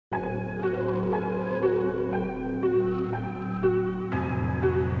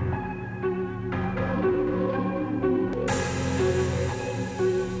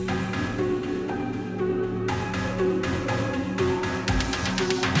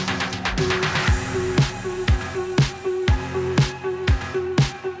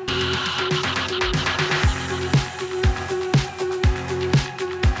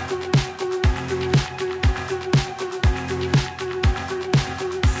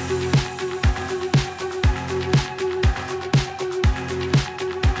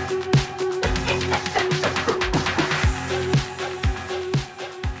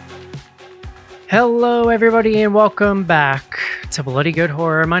Hello, everybody, and welcome back to Bloody Good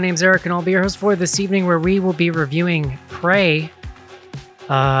Horror. My name's Eric, and I'll be your host for this evening, where we will be reviewing Prey,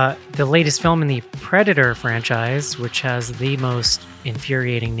 the latest film in the Predator franchise, which has the most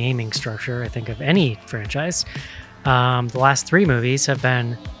infuriating naming structure, I think, of any franchise. The last three movies have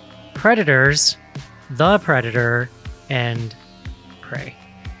been Predators, The Predator, and Prey.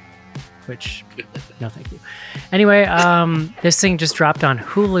 Which, no thank you. Anyway, this thing just dropped on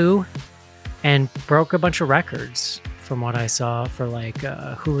Hulu and broke a bunch of records from what I saw for like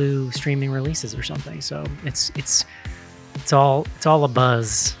Hulu streaming releases or something. So it's all a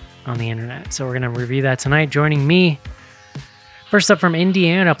buzz on the internet. So we're gonna review that tonight. Joining me, first up from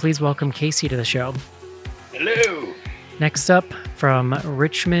Indiana, please welcome Casey to the show. Hello. Next up from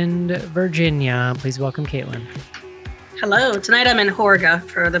Richmond, Virginia, please welcome Caitlin. Hello. Tonight I'm in Horga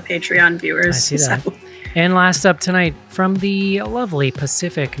for the Patreon viewers. I see that. So. And last up tonight, from the lovely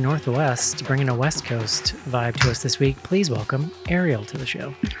Pacific Northwest, bringing a West Coast vibe to us this week, please welcome Ariel to the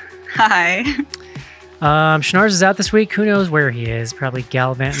show. Hi. Schnars is out this week. Who knows where he is? Probably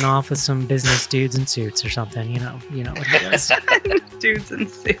gallivanting off with some business dudes in suits or something. You know what he does. Dudes in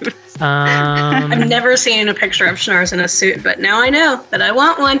suits. I've never seen a picture of Schnars in a suit, but now I know that I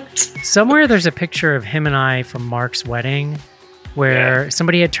want one. Somewhere there's a picture of him and I from Mark's wedding, where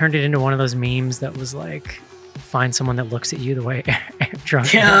somebody had turned it into one of those memes that was like, find someone that looks at you the way drunk.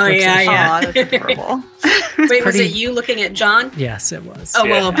 Oh, yeah. Oh, that's horrible. Wait, was it you looking at John? Yes, it was. Oh,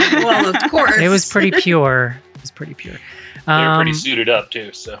 well, of course. It was pretty pure. They were pretty suited up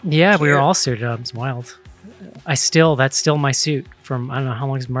too, so. Yeah, we were all suited up. It's wild. That's still my suit from, I don't know, how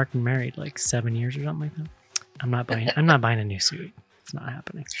long has Mark been married? Like 7 years or something like that? I'm not buying a new suit. It's not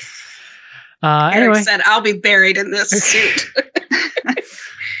happening. Eric Anyway. said, I'll be buried in this suit.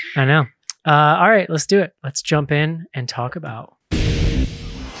 I know. All right, let's do it. Let's jump in and talk about.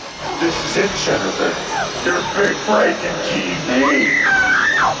 This is it, Jennifer. Your big break in TV.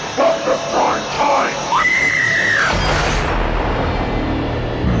 From the prime time.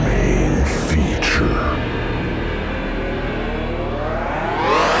 Main feature.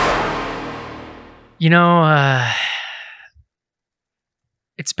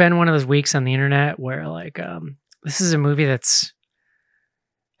 It's been one of those weeks on the internet where like this is a movie that's,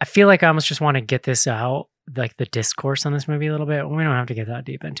 I feel like I almost just want to get this out, like the discourse on this movie a little bit. We don't have to get that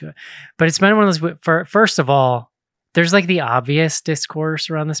deep into it, but it's been one of those, first of all, there's like the obvious discourse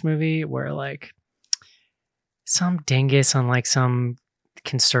around this movie where like some dingus on like some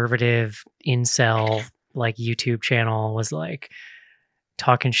conservative incel like YouTube channel was like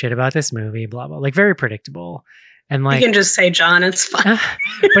talking shit about this movie, blah, blah, like very predictable. And like, you can just say John, it's fine.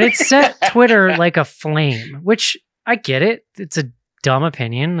 But it set Twitter like a flame, which I get it. It's a dumb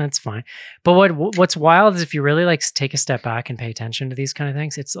opinion. That's fine. But what's wild is if you really like take a step back and pay attention to these kind of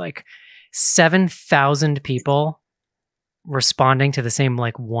things, it's like 7,000 people responding to the same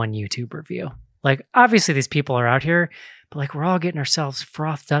like one YouTube review. Like obviously these people are out here, but like we're all getting ourselves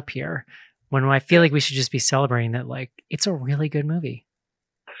frothed up here when I feel like we should just be celebrating that like it's a really good movie.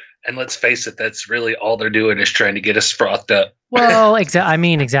 And let's face it, that's really all they're doing is trying to get us frothed up. Well,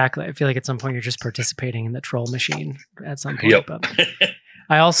 exactly. I feel like at some point you're just participating in the troll machine at some point. Yep. But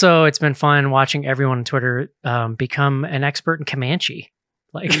it's been fun watching everyone on Twitter become an expert in Comanche.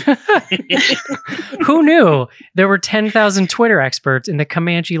 Like, who knew there were 10,000 Twitter experts in the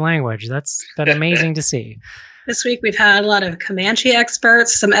Comanche language? That's been amazing to see. This week we've had a lot of Comanche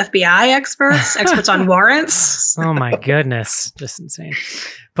experts, some FBI experts on warrants. Oh my goodness, just insane.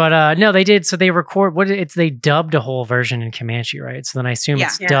 But no, they did. So they record they dubbed a whole version in Comanche, right? So then I assume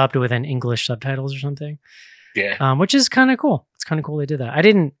it's dubbed with an English subtitles or something. Yeah. Which is kind of cool. It's kind of cool they did that.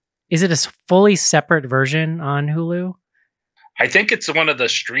 Is it a fully separate version on Hulu? I think it's one of the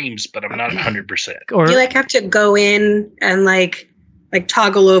streams, but I'm not 100%. Or you like have to go in and like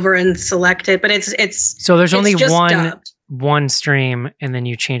toggle over and select it, but it's so there's only dubbed. one stream, and then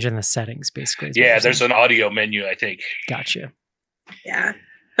you change in the settings basically. Yeah, there's an audio menu, I think. Gotcha. Yeah,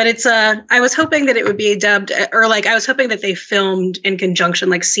 but it's I was hoping that it would be dubbed, or like I was hoping that they filmed in conjunction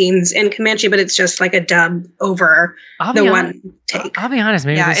like scenes in Comanche, but it's just like a dub over one take. I'll be honest,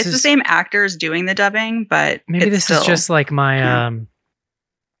 maybe it's the same actors doing the dubbing, but maybe this is just like my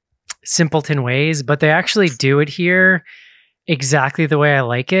simpleton ways, but they actually do it here exactly the way I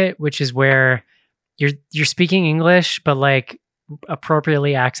like it, which is where you're speaking English, but like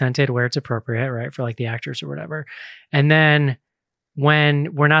appropriately accented where it's appropriate, right? For like the actors or whatever. And then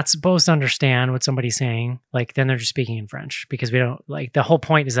when we're not supposed to understand what somebody's saying, like then they're just speaking in French because we don't like the whole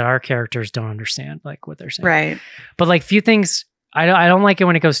point is that our characters don't understand like what they're saying. Right. But like few things, I don't like it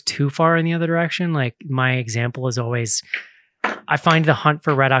when it goes too far in the other direction. Like my example is always I find The Hunt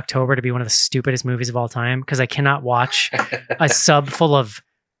for Red October to be one of the stupidest movies of all time because I cannot watch a sub full of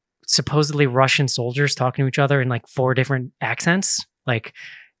supposedly Russian soldiers talking to each other in like 4 different accents. Like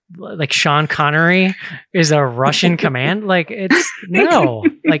Sean Connery is a Russian command. Like it's no.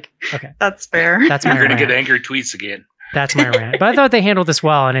 Like okay, That's fair. that's my You're gonna rant. get angry tweets again. That's my rant. But I thought they handled this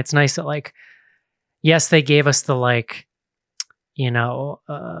well, and it's nice that like, yes, they gave us the like, I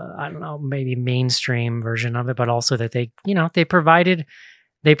don't know, maybe mainstream version of it, but also that they provided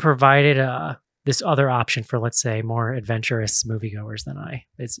this other option for, let's say, more adventurous moviegoers than I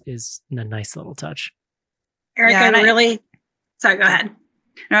is a nice little touch. Eric, Yeah, and sorry, go ahead.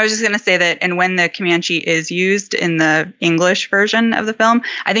 No, I was just going to say that, and when the Comanche is used in the English version of the film,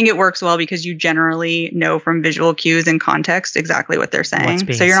 I think it works well because you generally know from visual cues and context exactly what they're saying. What's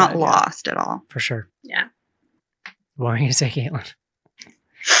being So you're not said, yeah. lost at all. For sure. Yeah. What were you going to say, Caitlin?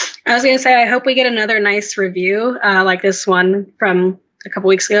 I was going to say, I hope we get another nice review like this one from a couple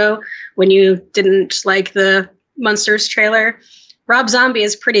weeks ago when you didn't like the Munsters trailer. Rob Zombie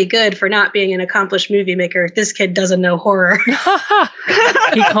is pretty good for not being an accomplished movie maker. This kid doesn't know horror.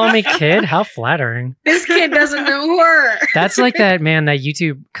 He called me kid? How flattering. This kid doesn't know horror. That's like that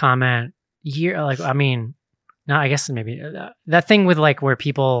YouTube comment here. Like, I mean, no, I guess maybe that thing with like where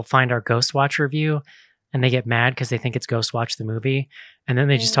people find our Ghostwatch review and they get mad because they think it's Ghostwatch the movie. And then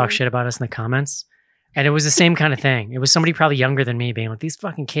they just talk shit about us in the comments. And it was the same kind of thing. It was somebody probably younger than me being like, these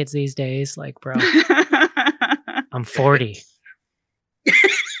fucking kids these days. Like, bro, I'm 40.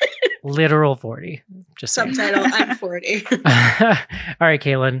 Literal 40. Just saying. Subtitle, I'm 40. All right,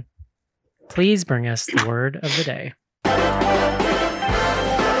 Caitlin, please bring us the word of the day.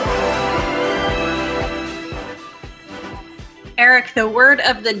 Eric, the word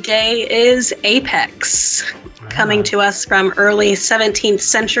of the day is apex, coming to us from early 17th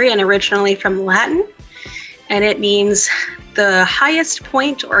century and originally from Latin. And it means the highest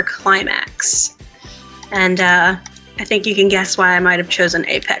point or climax. And I think you can guess why I might have chosen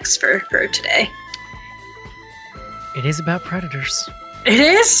apex for today. It is about predators. It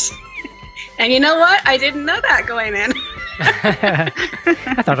is? And you know what? I didn't know that going in.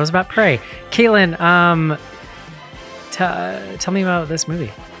 I thought it was about prey. Caitlin, tell me about this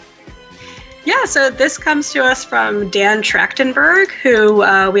movie. Yeah, so this comes to us from Dan Trachtenberg,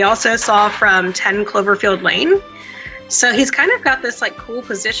 who we also saw from 10 Cloverfield Lane. So he's kind of got this like cool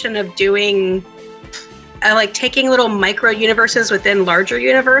position of doing like taking little micro universes within larger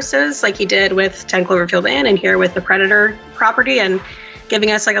universes, like he did with 10 Cloverfield Lane and here with the Predator property, and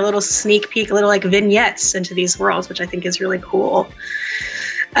giving us like a little sneak peek, little like vignettes into these worlds, which I think is really cool.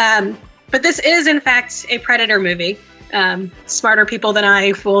 But this is in fact a Predator movie. Smarter people than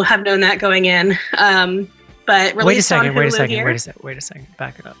I will have known that going in. But wait a second. Here. Wait a second.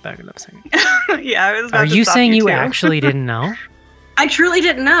 Back it up a second. Yeah, I was about Are to you stop saying you too. actually didn't know? I truly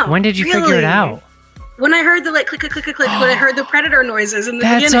didn't know. When did you figure it Really? out? When I heard the like click, click, click, click, click, when I heard the Predator noises in the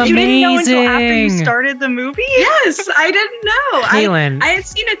That's beginning. You didn't know until after you Amazing. started the movie? Yes, I didn't know. Caitlin. I had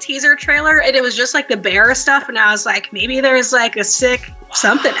seen a teaser trailer and it was just like the bear stuff, and I was like, maybe there's like a sick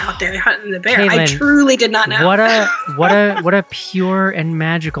something out there hunting the bear. I Caitlin, truly did not know. What a pure and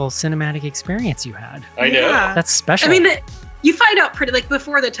magical cinematic experience you had. I know. Yeah. That's special. I mean, you find out pretty like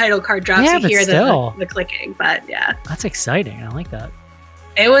before the title card drops, Yeah, you but hear still. the clicking. But yeah, That's exciting. I like that.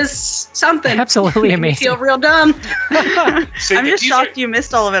 it was something. Absolutely Made me amazing. feel real dumb. See, I'm the just teaser- shocked you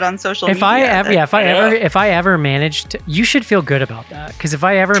missed all of it on social If media. I ever managed to, you should feel good about that. Because if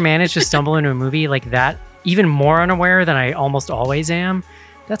I ever manage to stumble into a movie like that, even more unaware than I almost always am,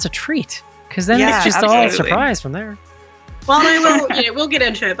 that's a treat. Because then Yeah, it's just all a absolutely. surprise from there. Well, I will. We'll get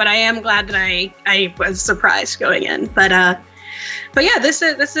into it, but I am glad that I was surprised going in. But yeah, this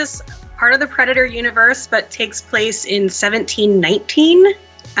is part of the Predator universe, but takes place in 1719.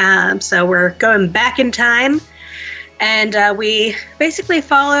 So we're going back in time, and we basically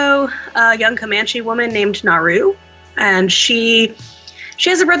follow a young Comanche woman named Naru, and she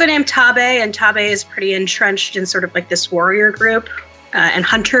has a brother named Tabe, and Tabe is pretty entrenched in sort of like this warrior group and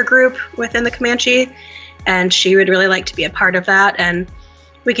hunter group within the Comanche, and she would really like to be a part of that. And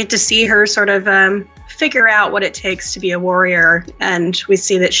we get to see her sort of figure out what it takes to be a warrior, and we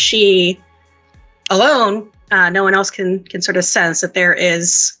see that she alone, no one else can sort of sense that there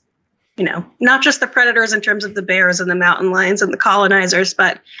is, not just the predators in terms of the bears and the mountain lions and the colonizers,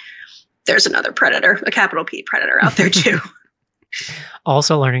 but there's another predator, a capital P predator out there too.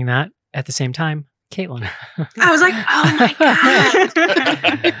 Also learning that at the same time, Caitlin. I was like, oh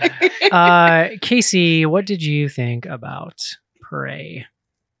my God. Casey, what did you think about Prey?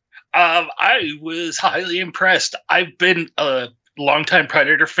 I was highly impressed. I've been longtime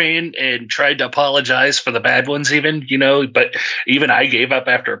Predator fan and tried to apologize for the bad ones even, but even I gave up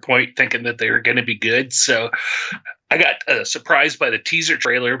after a point thinking that they were going to be good. So I got surprised by the teaser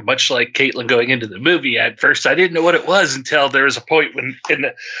trailer, much like Caitlin going into the movie. At first, I didn't know what it was until there was a point when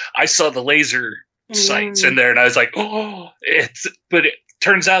I saw the laser sights in there, and I was like, but it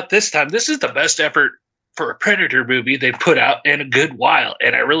turns out this time, this is the best effort for a Predator movie they put out in a good while,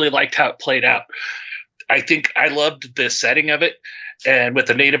 and I really liked how it played out. I think I loved the setting of it, and with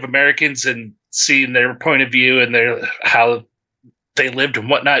the Native Americans and seeing their point of view and how they lived and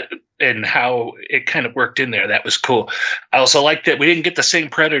whatnot, and how it kind of worked in there. That was cool. I also liked that we didn't get the same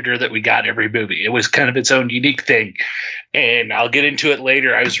Predator that we got every movie. It was kind of its own unique thing, and I'll get into it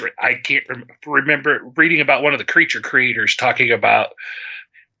later. I can't remember reading about one of the creature creators talking about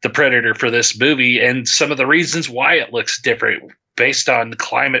the Predator for this movie and some of the reasons why it looks different based on the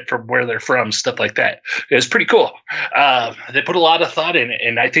climate from where they're from, stuff like that. It was pretty cool. They put a lot of thought in it,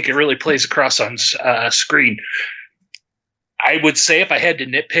 and I think it really plays across on screen. I would say if I had to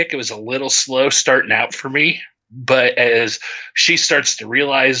nitpick, it was a little slow starting out for me. But as she starts to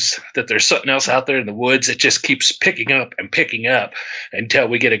realize that there's something else out there in the woods, it just keeps picking up until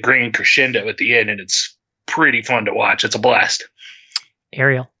we get a grand crescendo at the end, and it's pretty fun to watch. It's a blast.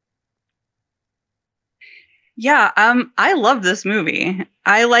 Ariel. Yeah, I love this movie.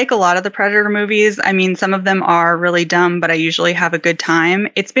 I like a lot of the Predator movies. I mean, some of them are really dumb, but I usually have a good time.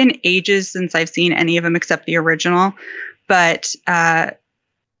 It's been ages since I've seen any of them except the original. But I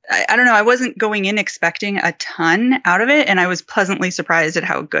don't know. I wasn't going in expecting a ton out of it, and I was pleasantly surprised at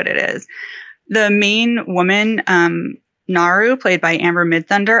how good it is. The main woman, Naru, played by Amber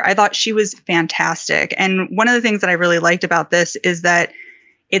Midthunder, I thought she was fantastic. And one of the things that I really liked about this is that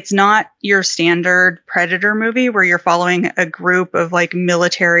it's not your standard Predator movie where you're following a group of like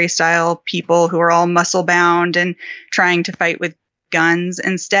military style people who are all muscle bound and trying to fight with guns.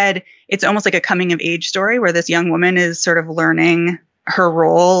 Instead, it's almost like a coming of age story where this young woman is sort of learning her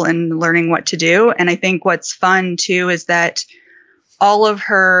role and learning what to do. And I think what's fun too is that all of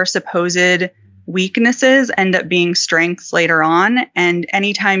her supposed weaknesses end up being strengths later on. And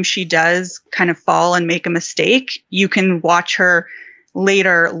anytime she does kind of fall and make a mistake, you can watch her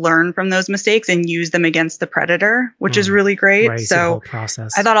later learn from those mistakes and use them against the Predator, which is really great. Right, so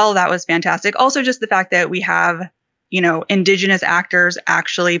process. I thought all of that was fantastic. Also, just the fact that we have, Indigenous actors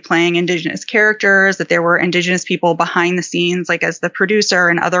actually playing Indigenous characters, that there were Indigenous people behind the scenes, like as the producer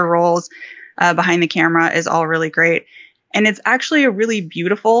and other roles behind the camera is all really great. And it's actually a really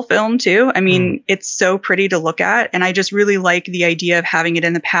beautiful film too. I mean, it's so pretty to look at. And I just really like the idea of having it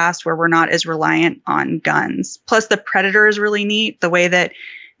in the past where we're not as reliant on guns. Plus the Predator is really neat. The way that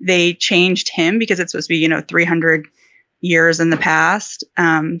they changed him because it's supposed to be, 300 years in the past.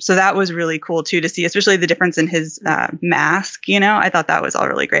 So that was really cool too to see, especially the difference in his mask. I thought that was all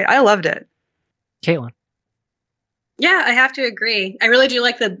really great. I loved it. Caitlin. Yeah, I have to agree. I really do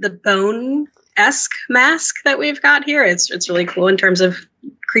like the bone-esque mask that we've got here. It's really cool in terms of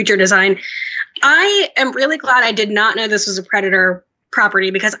creature design. I am really glad I did not know this was a Predator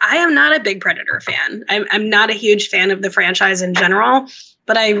property because I am not a big Predator fan. I'm not a huge fan of the franchise in general,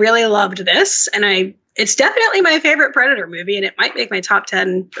 but I really loved this, and it's definitely my favorite Predator movie, and it might make my top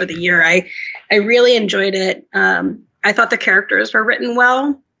 10 for the year. I really enjoyed it. I thought the characters were written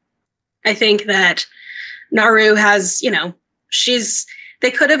well. I think that Naru has,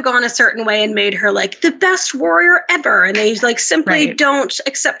 they could have gone a certain way and made her like the best warrior ever. And they like simply don't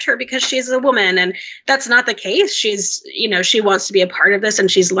accept her because she's a woman. And that's not the case. She's, she wants to be a part of this and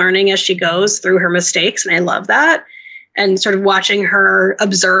she's learning as she goes through her mistakes. And I love that. And sort of watching her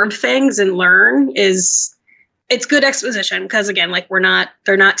observe things and learn it's good exposition. Because again, like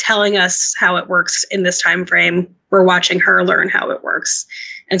they're not telling us how it works in this time frame. We're watching her learn how it works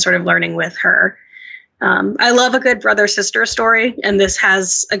and sort of learning with her. I love a good brother-sister story, and this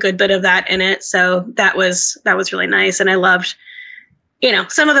has a good bit of that in it. So that was really nice. And I loved,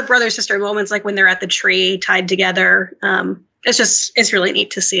 some of the brother-sister moments, like when they're at the tree tied together. It's really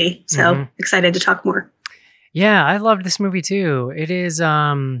neat to see. So excited to talk more. Yeah, I loved this movie too. It is,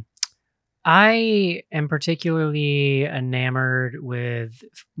 I am particularly enamored with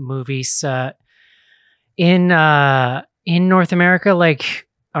movies set in North America, like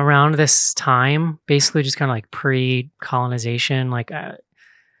around this time, basically just kind of like pre-colonization. Like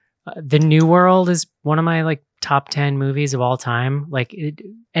The New World is one of my like top 10 movies of all time. Like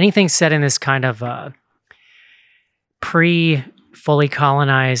anything set in this kind of pre-fully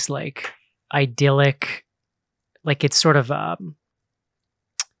colonized, like idyllic, like it's sort of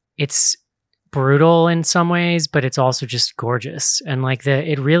it's brutal in some ways, but it's also just gorgeous. And like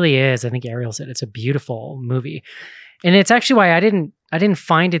it really is, I think Ariel said, it's a beautiful movie. And it's actually why I didn't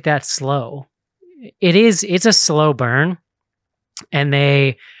find it that slow. It's a slow burn, and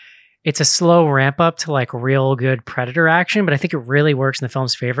it's a slow ramp up to like real good Predator action, but I think it really works in the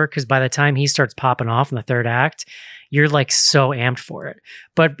film's favor because by the time he starts popping off in the third act, you're like so amped for it.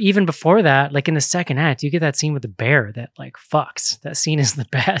 But even before that, like in the second act, you get that scene with the bear that like fucks. That scene is the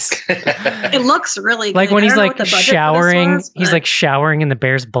best. It looks really good. Like when he's I don't know like what the budget for this showering, was, he's but- like showering in the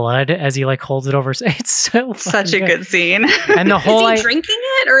bear's blood as he like holds it over. It's so Such a fucking good scene. And the whole is he drinking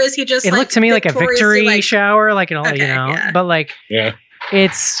it, or is he just? it like, looked to me like a victoriously, victory shower, like an all, Okay, yeah. but like Yeah.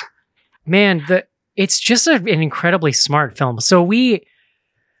 it's man, it's just an incredibly smart film. So we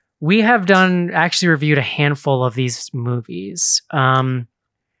have actually reviewed a handful of these movies.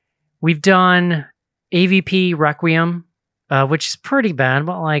 We've done AVP Requiem, which is pretty bad,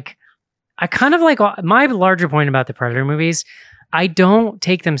 but like I kind of like my larger point about the Predator movies. I don't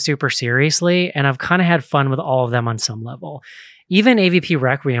take them super seriously, and I've kind of had fun with all of them on some level. Even AVP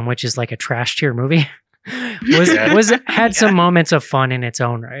Requiem, which is like a trash tier movie, had some moments of fun in its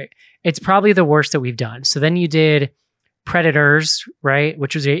own right. It's probably the worst that we've done. So then you did Predators, right?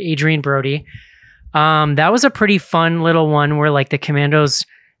 Which was Adrian Brody. That was a pretty fun little one where like the commandos,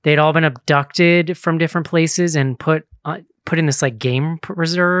 they'd all been abducted from different places and put in this like game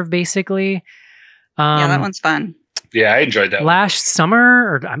reserve, basically. Yeah, that one's fun. Yeah, I enjoyed that one. Last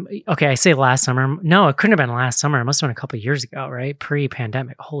summer, I say last summer. No, it couldn't have been last summer. It must have been a couple of years ago, right?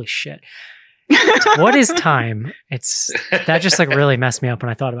 Pre-pandemic. Holy shit. What is time? That just like really messed me up when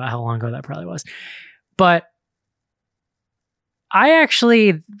I thought about how long ago that probably was. But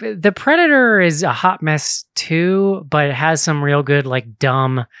the Predator is a hot mess too, but it has some real good, like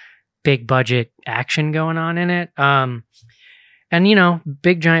dumb, big budget action going on in it. And you know,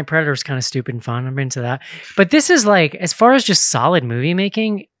 big giant Predator is kind of stupid and fun. I'm into that. But this is like, as far as just solid movie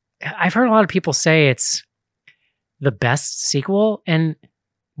making, I've heard a lot of people say it's the best sequel, and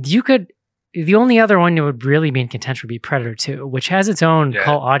the only other one that would really be in contention would be Predator 2, which has its own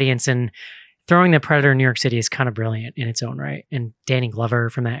cult audience, and throwing the Predator in New York City is kind of brilliant in its own right. And Danny Glover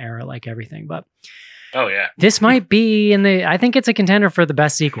from that era, like everything. But oh yeah, this might be I think it's a contender for the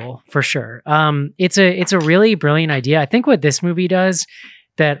best sequel for sure. It's a really brilliant idea. I think what this movie does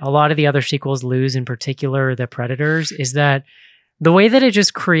that a lot of the other sequels lose, in particular the Predators, is that the way that it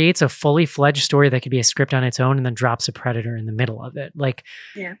just creates a fully fledged story that could be a script on its own and then drops a Predator in the middle of it. Like,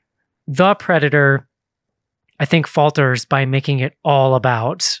 the Predator, I think, falters by making it all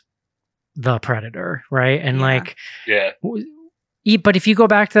about the Predator, right? And but if you go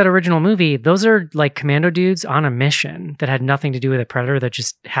back to that original movie, those are like commando dudes on a mission that had nothing to do with a Predator that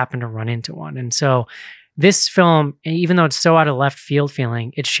just happened to run into one. And so this film, even though it's so out of left field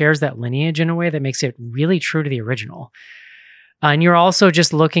feeling, it shares that lineage in a way that makes it really true to the original. And you're also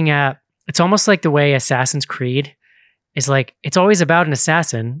just looking at, it's almost like the way Assassin's Creed is like, it's always about an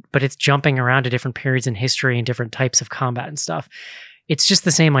assassin, but it's jumping around to different periods in history and different types of combat and stuff. It's just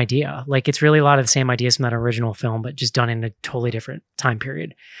the same idea. Like, it's really a lot of the same ideas from that original film, but just done in a totally different time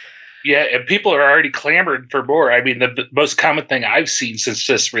period. Yeah, and people are already clamoring for more. I mean, the most common thing I've seen since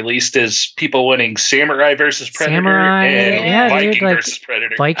this released is people winning Samurai versus Predator and Viking versus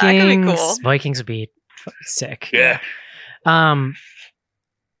Predator. Vikings, that could be cool. Vikings would be sick. Yeah. I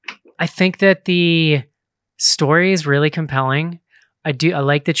think that the story is really compelling. I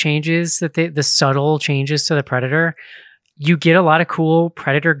like the changes the subtle changes to the Predator. You get a lot of cool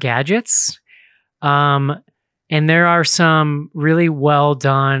Predator gadgets. And there are some really well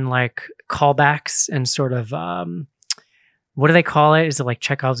done like callbacks and sort of what do they call it? Is it like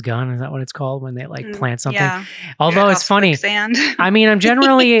Chekhov's gun? Is that what it's called when they like plant something? Yeah. Although it's funny. Quicksand. I mean, I'm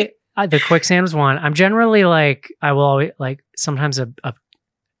generally the quicksand was one. I'm generally like, I will always like sometimes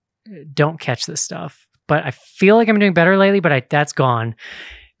don't catch this stuff, but I feel like I'm doing better lately, but that's gone.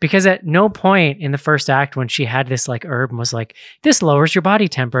 Because at no point in the first act when she had this like herb and was like, this lowers your body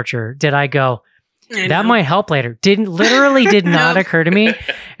temperature, did I go, that might help later. Did not occur to me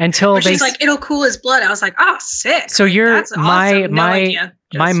until she's like, it'll cool his blood. I was like, oh, sick. So That's awesome.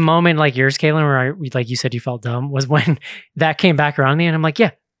 my moment, like yours, Caitlin, where like you said you felt dumb, was when that came back around me, and I'm like, yeah,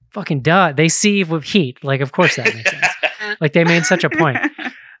 fucking duh. They see with heat, like of course that makes sense. Like they made such a point.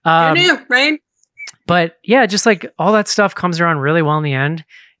 You knew, right? But yeah, just like all that stuff comes around really well in the end.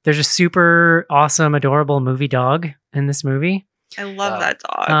 There's a super awesome, adorable movie dog in this movie. I love that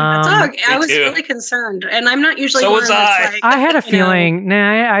dog. I was really concerned, and I'm not usually. So was I. I had a feeling.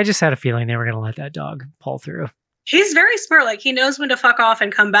 I just had a feeling they were going to let that dog pull through. He's very smart. Like, he knows when to fuck off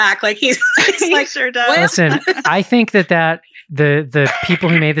and come back. Like, he's He like, sure does. Listen, I think that the people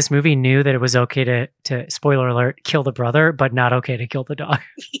who made this movie knew that it was okay to spoiler alert, kill the brother, but not okay to kill the dog.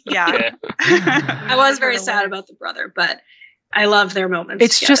 Yeah. I was very sad about the brother, but I love their moments.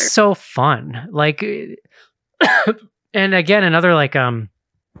 It's together. just so fun. Like, and again, another like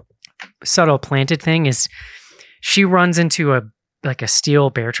subtle planted thing is she runs into a steel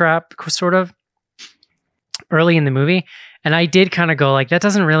bear trap sort of early in the movie, and I did kind of go like, that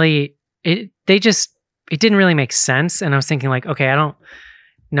doesn't really it didn't really make sense. And I was thinking like, okay, I don't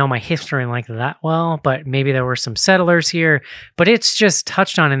know my history like that well, but maybe there were some settlers here, but it's just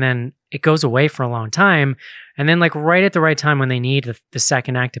touched on and then it goes away for a long time. And then like right at the right time when they need the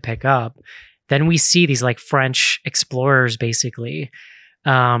second act to pick up, then we see these like French explorers basically,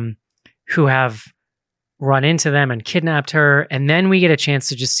 who have run into them and kidnapped her. And then we get a chance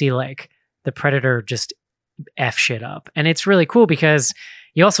to just see like the Predator just F shit up. And it's really cool because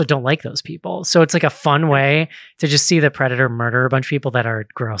you also don't like those people. So it's like a fun way to just see the Predator murder a bunch of people that are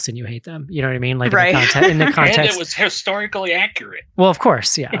gross and you hate them. You know what I mean? Like right. in the context. And it was historically accurate. Well, of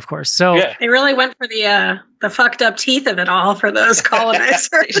course. Yeah, of course. So Yeah. They really went for the fucked up teeth of it all for those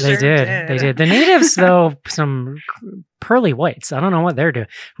colonizers. they did. The natives, though, some pearly whites. I don't know what they're doing.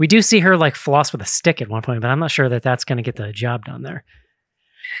 We do see her like floss with a stick at one point, but I'm not sure that that's going to get the job done there.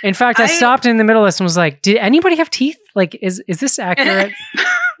 In fact, I stopped in the middle of this and was like, did anybody have teeth? Like, is this accurate?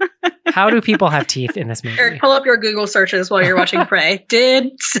 How do people have teeth in this movie? Eric, pull up your Google searches while you're watching Prey.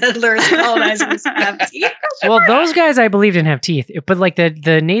 Did settlers, colonizers have teeth? Well, those guys I believe didn't have teeth, but like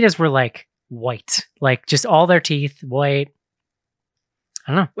the natives were like white, like just all their teeth white.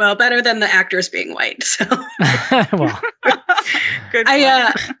 I don't know. Well, better than the actors being white. So, well, Good.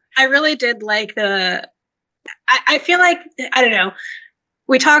 I really did like I feel like, I don't know.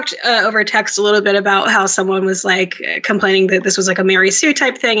 We talked over text a little bit about how someone was like complaining that this was like a Mary Sue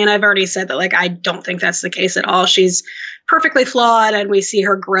type thing. And I've already said that, like, I don't think that's the case at all. She's perfectly flawed and we see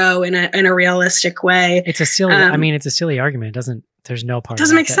her grow in a realistic way. it's a silly, it's a silly argument. There's no part.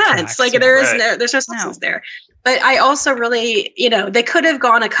 Doesn't of make that sense. tracks, Like so. there's no substance there. But I also really, they could have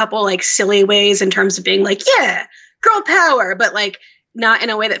gone a couple like silly ways in terms of being like, yeah, girl power, but like not in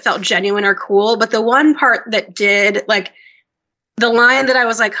a way that felt genuine or cool. But the one part that did, like, the line that I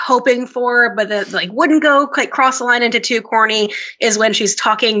was like hoping for, but that like wouldn't go quite cross the line into too corny, is when she's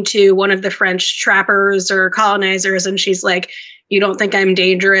talking to one of the French trappers or colonizers, and she's like, "You don't think I'm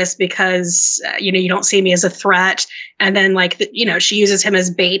dangerous because you don't see me as a threat." And then like she uses him as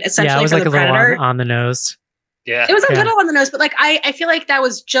bait essentially. Yeah, it was for like the a little Predator. on the nose. Yeah. It was a little on the nose, but like I feel like that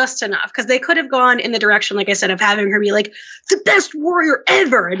was just enough, because they could have gone in the direction, like I said, of having her be like the best warrior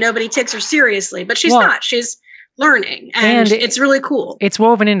ever and nobody takes her seriously. But she's not. She's learning, and it's really cool. It's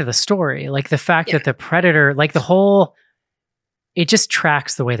woven into the story, like the fact that the Predator, like it just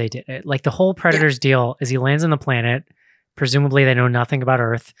tracks the way they did it. Like the whole Predator's deal is he lands on the planet, presumably they know nothing about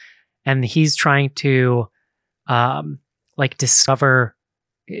Earth, and he's trying to like discover,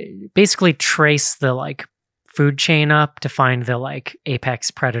 basically trace the like food chain up to find the like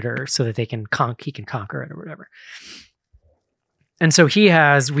apex predator so that he can conquer it or whatever. And so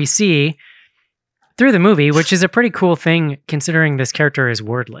we see through the movie, which is a pretty cool thing considering this character is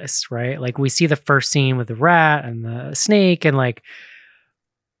wordless, right? Like we see the first scene with the rat and the snake, and like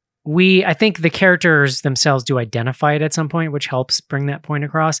I think the characters themselves do identify it at some point, which helps bring that point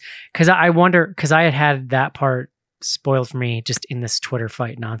across. Because I wonder, because I had that part spoiled for me just in this Twitter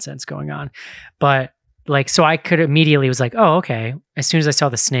fight nonsense going on. But like, so I could immediately was like, oh, okay. As soon as I saw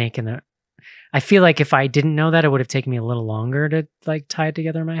the snake and I feel like if I didn't know that, it would have taken me a little longer to like tie it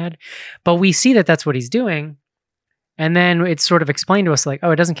together in my head. But we see that that's what he's doing. And then it's sort of explained to us like,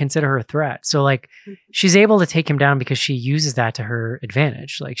 oh, it doesn't consider her a threat. So like she's able to take him down because she uses that to her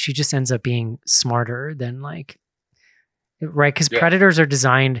advantage. Like she just ends up being smarter than like, right? Because predators are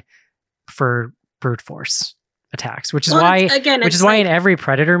designed for brute force attacks, which is why in every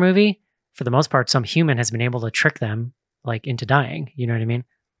Predator movie, for the most part, some human has been able to trick them like into dying. You know what I mean?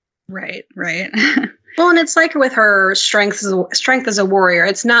 Right. Well, and it's like with her strength as a warrior,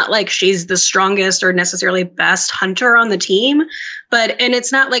 it's not like she's the strongest or necessarily best hunter on the team, and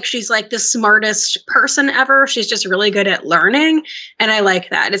it's not like she's like the smartest person ever. She's just really good at learning. And I like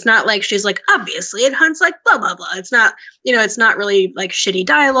that. It's not like she's like, obviously it hunts like blah, blah, blah. It's not, it's not really like shitty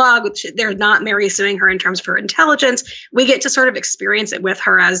dialogue. They're not Mary Suing her in terms of her intelligence. We get to sort of experience it with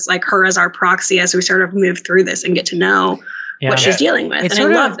her as our proxy as we sort of move through this and get to know what she's dealing with. It's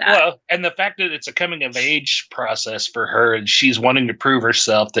and I love that. Well, and the fact that it's a coming of age process for her, and she's wanting to prove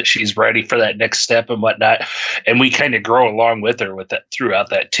herself that she's ready for that next step and whatnot. And we kind of grow along with her with that throughout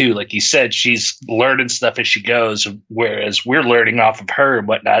that too. Like you said, she's learning stuff as she goes, whereas we're learning off of her and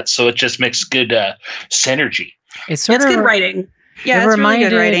whatnot. So it just makes good synergy. It's sort It's of good writing. Yeah, it's really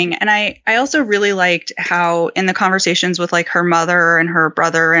good writing. And I also really liked how in the conversations with like her mother and her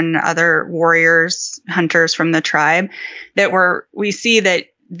brother and other warriors, hunters from the tribe, that we see that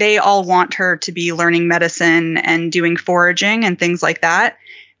they all want her to be learning medicine and doing foraging and things like that.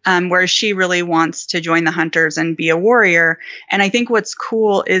 Whereas she really wants to join the hunters and be a warrior. And I think what's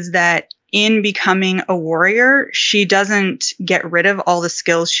cool is that in becoming a warrior, she doesn't get rid of all the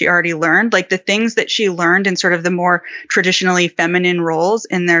skills she already learned. Like the things that she learned in sort of the more traditionally feminine roles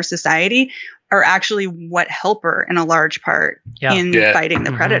in their society are actually what help her in a large part in fighting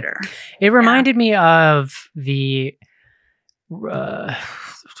the predator. It reminded me of the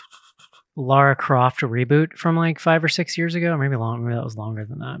Lara Croft reboot from like 5 or 6 years ago. Maybe that was longer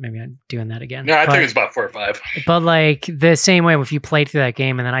than that. Maybe I'm doing that again. No, I think it's about 4 or 5. But like the same way, if you played through that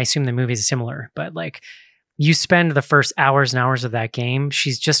game, and then I assume the movie is similar, but like you spend the first hours and hours of that game,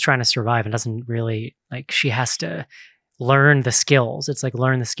 she's just trying to survive and doesn't really like, she has to learn the skills. It's like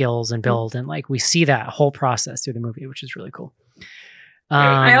learn the skills and build. And like we see that whole process through the movie, which is really cool.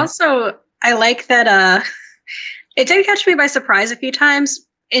 I like that it did catch me by surprise a few times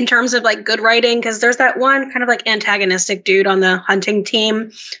in terms of like good writing, because there's that one kind of like antagonistic dude on the hunting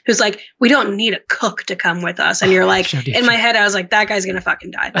team who's like, we don't need a cook to come with us. And you're like, in my head, I was like, that guy's going to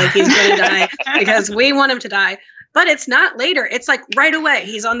fucking die. Like he's going to die because we want him to die. But it's not later. It's like right away.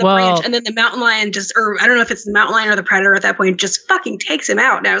 He's on the branch, and then the mountain lion or I don't know if it's the mountain lion or the predator at that point, just fucking takes him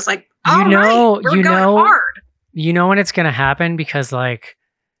out. And I was like, we're going hard. You know when it's going to happen, because like,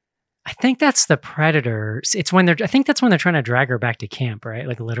 I think that's the predator. I think that's when they're trying to drag her back to camp, right?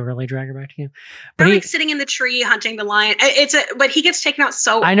 Like literally drag her back to camp. But they're like sitting in the tree hunting the lion. But he gets taken out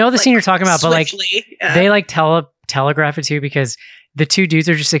so. I know the scene you're talking about, swiftly. But like they like telegraph it too, because the two dudes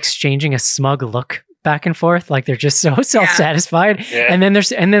are just exchanging a smug look back and forth, like they're just so self-satisfied. Yeah. And then the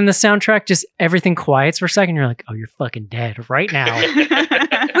soundtrack, just everything quiets for a second. You're like, oh, you're fucking dead right now.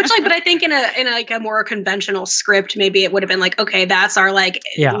 Which but I think in a more conventional script, maybe it would have been like, okay, that's our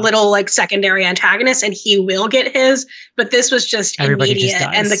little like secondary antagonist, and he will get his. But this was just everybody immediate, just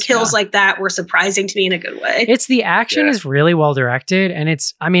dies. And the kills like that were surprising to me in a good way. It's the action is really well directed, and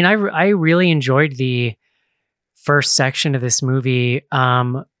I really enjoyed the first section of this movie.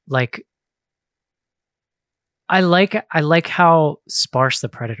 I like how sparse the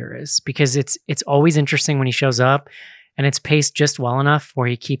predator is, because it's always interesting when he shows up, and it's paced just well enough where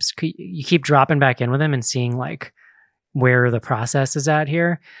you keep dropping back in with him and seeing like where the process is at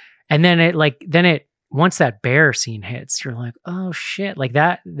here. And then once that bear scene hits, you're like, oh shit, like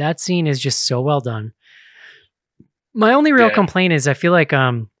that scene is just so well done. My only real complaint is I feel like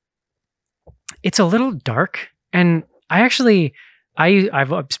it's a little dark, and I've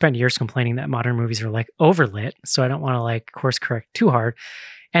spent years complaining that modern movies are like overlit, so I don't want to like course correct too hard.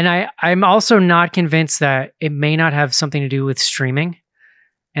 And I'm also not convinced that it may not have something to do with streaming,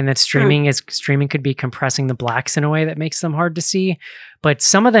 and that streaming could be compressing the blacks in a way that makes them hard to see. But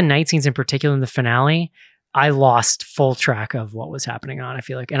some of the night scenes, in particular in the finale, I lost full track of what was happening on. I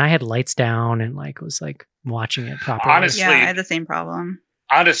feel like, and I had lights down and like was like watching it properly. Honestly, yeah, I had the same problem.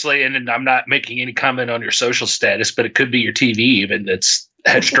 Honestly, and I'm not making any comment on your social status, but it could be your TV even that's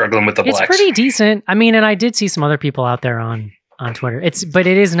struggling with the blacks. It's pretty decent. I mean, and I did see some other people out there on Twitter. But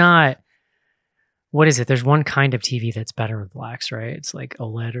it is not. What is it? There's one kind of TV that's better with blacks, right? It's like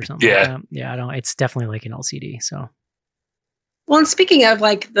OLED or something. Like that. Yeah. I don't. It's definitely like an LCD. So. Well, and speaking of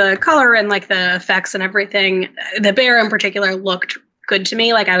like the color and like the effects and everything, the bear in particular looked good to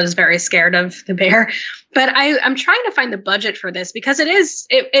me. Like I was very scared of the bear, but I'm trying to find the budget for this, because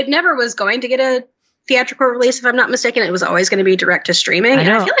it never was going to get a theatrical release, if I'm not mistaken. It was always going to be direct to streaming. And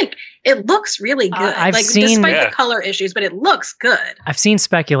I feel like it looks really good. Despite the color issues, but it looks good. I've seen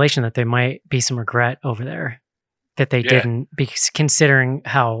speculation that there might be some regret over there that they didn't, because considering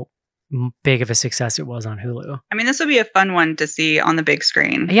how big of a success it was on Hulu. I mean, this would be a fun one to see on the big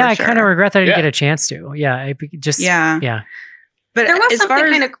screen. Yeah, I kind of regret that I didn't get a chance to. Yeah, yeah. But there was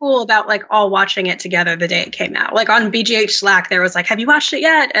something kind of cool about like all watching it together the day it came out. Like on BGH Slack, there was like, "Have you watched it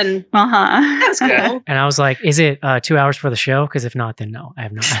yet?" And that was cool. Yeah. And I was like, "Is it 2 hours for the show? Because if not, then no, I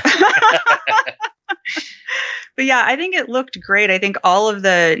have not." But yeah, I think it looked great. I think all of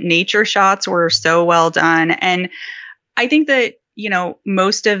the nature shots were so well done, and I think that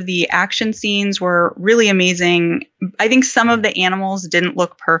most of the action scenes were really amazing. I think some of the animals didn't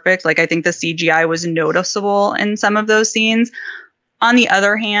look perfect. Like, I think the CGI was noticeable in some of those scenes. On the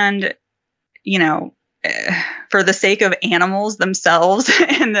other hand, for the sake of animals themselves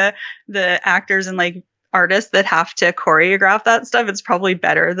and the actors and like artists that have to choreograph that stuff, it's probably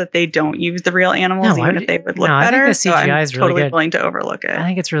better that they don't use the real animals, even if they would look better. I think the CGI is really totally good. willing to overlook it. I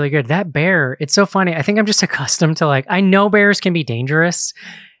think it's really good. That bear, it's so funny. I think I'm just accustomed to like, I know bears can be dangerous,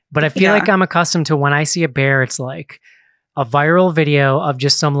 but I feel like I'm accustomed to when I see a bear, it's like a viral video of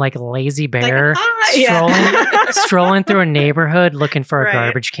just some like lazy bear strolling through a neighborhood looking for a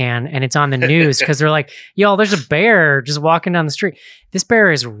garbage can, and it's on the news because they're like, yo, there's a bear just walking down the street. This bear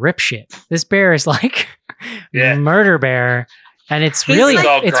is rip shit. This bear is like murder bear, and it's really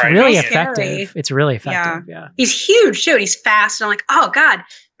effective. It's really effective. Yeah. He's huge too. He's fast. And I'm like, oh God,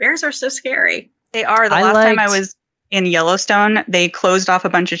 bears are so scary. They are. The last time I was in Yellowstone, they closed off a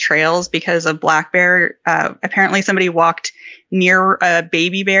bunch of trails because of black bear. Apparently somebody walked near a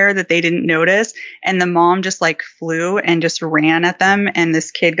baby bear that they didn't notice, and the mom just like flew and just ran at them, and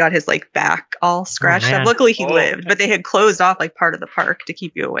this kid got his like back all scratched up. Luckily he lived, but they had closed off like part of the park to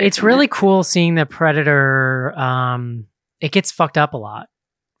keep you away. It's really cool seeing the predator. It gets fucked up a lot,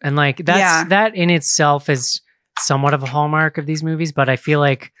 and like that in itself is somewhat of a hallmark of these movies, but I feel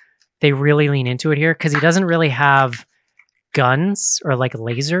like they really lean into it here because he doesn't really have guns or like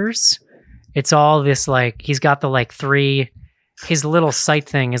lasers. It's all this like, he's got the like his little sight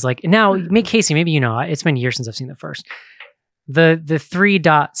thing is like, now Casey, maybe it's been years since I've seen the first. The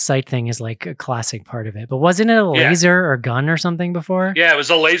 3-dot sight thing is like a classic part of it, but wasn't it a laser or gun or something before? Yeah, it was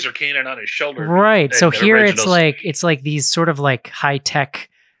a laser cannon on his shoulder. Right. So here it's like these sort of like high tech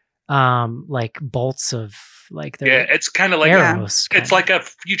like bolts of like it's kind of like arrows. It's like a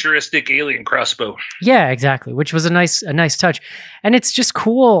futuristic alien crossbow. Yeah, exactly. Which was a nice touch, and it's just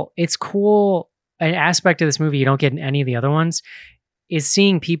cool. It's cool. An aspect of this movie you don't get in any of the other ones is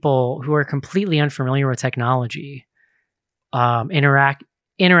seeing people who are completely unfamiliar with technology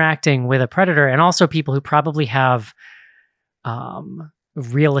interacting with a predator, and also people who probably have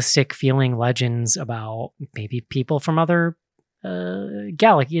realistic feeling legends about maybe people from other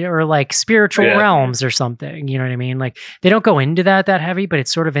galaxy or like spiritual realms or something, you know what I mean? Like they don't go into that heavy, but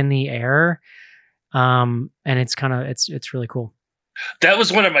it's sort of in the air, and it's kind of it's really cool. That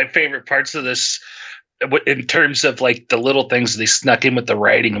was one of my favorite parts of this, in terms of like the little things they snuck in with the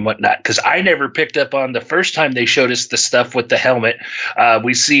writing and whatnot, because I never picked up on the first time they showed us the stuff with the helmet.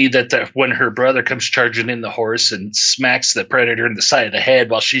 We see that when her brother comes charging in the horse and smacks the predator in the side of the head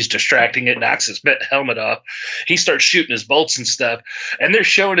while she's distracting it, knocks his helmet off, he starts shooting his bolts and stuff. And they're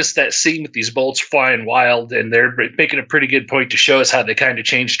showing us that scene with these bolts flying wild, and they're making a pretty good point to show us how they kind of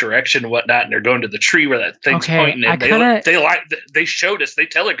change direction and whatnot, and they're going to the tree where that thing's pointing. And they showed us, they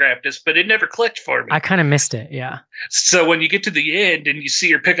telegraphed us, but it never clicked for me. I kind of missed it, yeah. So when you get to the end and you see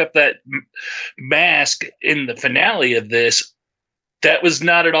her pick up that mask in the finale of this, that was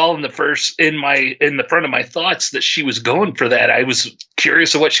not at all in the front of my thoughts that she was going for that. I was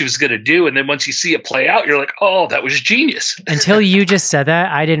curious of what she was going to do, and then once you see it play out, you're like, "Oh, that was genius." Until you just said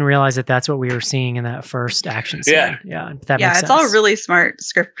that, I didn't realize that that's what we were seeing in that first action scene. Yeah, that makes sense. It's all really smart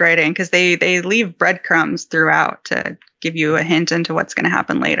script writing because they leave breadcrumbs throughout to give you a hint into what's going to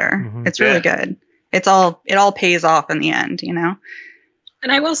happen later. Mm-hmm. It's really good. It all pays off in the end,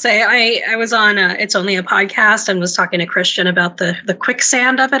 And I will say, I was on It's Only a Podcast and was talking to Christian about the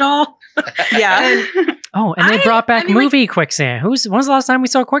quicksand of it all. Yeah. And they brought back Quicksand. When was the last time we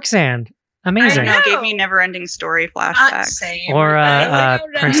saw Quicksand? Amazing. It gave me Neverending Story flashbacks. Or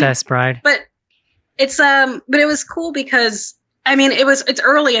Princess Bride. But it's but it was cool because it's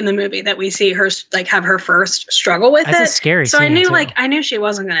early in the movie that we see her like have her first struggle with it. That's a scary scene. So I knew she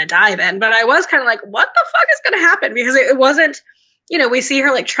wasn't going to die then, but I was kind of like, what the fuck is going to happen? Because it wasn't, we see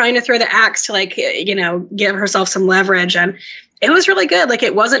her like trying to throw the axe to like, give herself some leverage, and it was really good. Like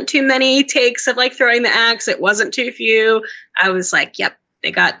it wasn't too many takes of like throwing the axe. It wasn't too few. I was like, yep,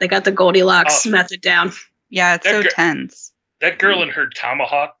 they got the Goldilocks method down. Yeah, it's so tense. That girl and her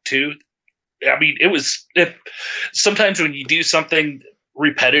tomahawk too. I mean, sometimes when you do something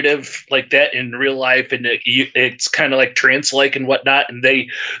repetitive like that in real life, and it's kind of like trance-like and whatnot, and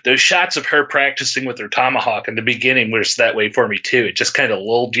those shots of her practicing with her tomahawk in the beginning was that way for me too. It just kind of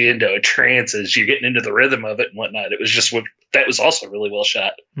lulled you into a trance as you're getting into the rhythm of it and whatnot. It was just that was also really well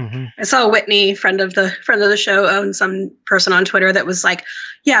shot. Mm-hmm. I saw Whitney, friend of the show, owned some person on Twitter that was like,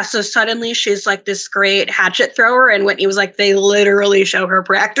 yeah, so suddenly she's like this great hatchet thrower, and Whitney was like, they literally show her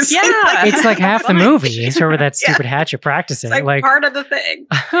practicing. Yeah. It's like half the movie is her with that stupid hatchet practicing. It's like part of the thing.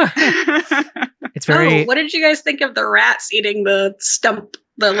 It's very what did you guys think of the rats eating the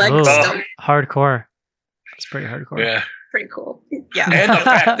leg stump? hardcore. It's pretty hardcore. Yeah. Pretty cool. Yeah. And the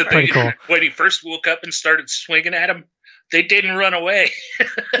fact that Pretty cool. when he first woke up and started swinging at him, they didn't run away.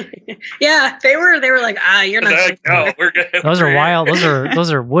 Yeah, they were like, you're not. Like, no, we're good. Those are wild.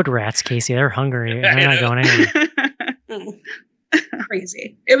 Those are wood rats, Casey. They're hungry. They're not going anywhere.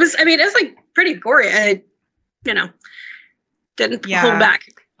 Crazy. It was like pretty gory. I, didn't hold back.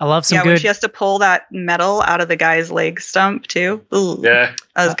 I love some when good. she has to pull that metal out of the guy's leg stump too. Ooh, Yeah.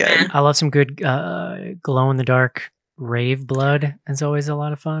 that was good. I love some good glow in the dark rave blood. It's always a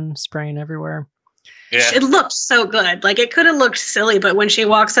lot of fun, spraying everywhere. Yeah. It looked so good. Like, it could have looked silly, but when she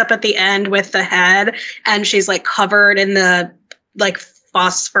walks up at the end with the head and she's like covered in the like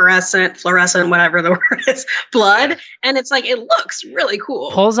fluorescent, whatever the word is, blood, and it's like, it looks really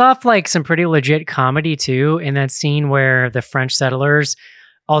cool. Pulls off like some pretty legit comedy too in that scene where the French settlers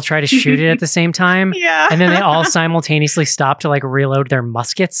all try to shoot it at the same time. Yeah. And then they all simultaneously stop to like reload their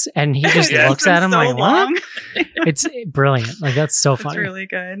muskets, and he just Yeah. looks at him So like, long. what? It's brilliant. Like, that's so It's funny. really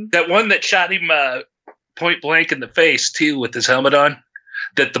good. That one that shot him point blank in the face too with his helmet on,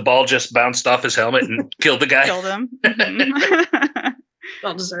 that the ball just bounced off his helmet and killed the guy. Killed him. Mhm.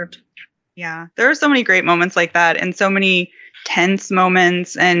 Well deserved. Yeah, there are so many great moments like that and so many tense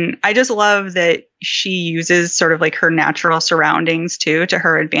moments. And I just love that she uses sort of like her natural surroundings too to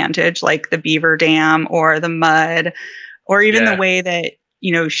her advantage, like the beaver dam or the mud, or even the way that,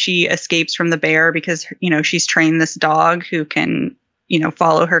 she escapes from the bear because, she's trained this dog who can,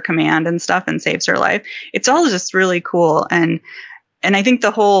 follow her command and stuff and saves her life. It's all just really cool. And I think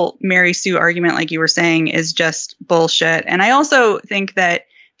the whole Mary Sue argument, like you were saying, is just bullshit. And I also think that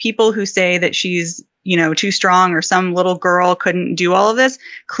people who say that she's, too strong or some little girl couldn't do all of this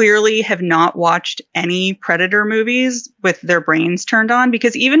clearly have not watched any Predator movies with their brains turned on,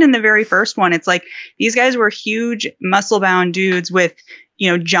 because even in the very first one, it's like these guys were huge muscle-bound dudes with,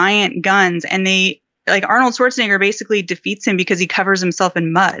 giant guns, and like Arnold Schwarzenegger basically defeats him because he covers himself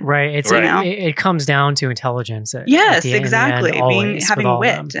in mud. Right. It's Right. It comes down to intelligence. Yes, in the exactly. end, always, Having with all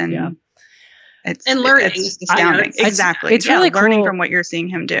wit of them. and Yeah. it's learning. It's just astounding. I know. Exactly. It's really learning cool. from what you're seeing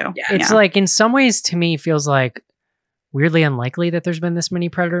him do. Yeah. It's like, in some ways, to me, feels like weirdly unlikely that there's been this many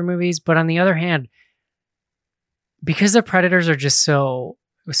Predator movies. But on the other hand, because the Predators are just so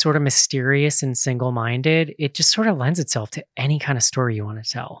sort of mysterious and single-minded, it just sort of lends itself to any kind of story you want to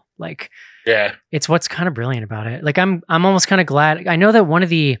tell. Like, Yeah. it's what's kind of brilliant about it. Like, I'm almost kind of glad. I know that one of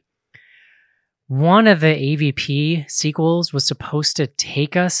the AVP sequels was supposed to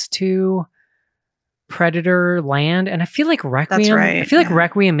take us to Predator Land, and I feel like Requiem. right, I feel like yeah.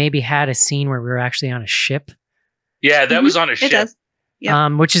 Requiem maybe had a scene where we were actually on a ship, Yeah, that was on a It ship. does. Yeah.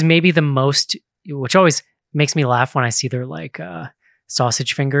 which is maybe the most, which always makes me laugh when I see their like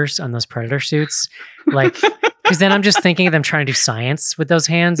sausage fingers on those Predator suits, like. Because then I'm just thinking of them trying to do science with those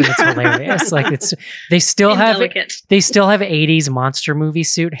hands, and it's hilarious. Like, they still have Indelicate. 80s monster movie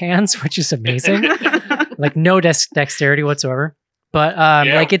suit hands, which is amazing. Like, no dexterity whatsoever. But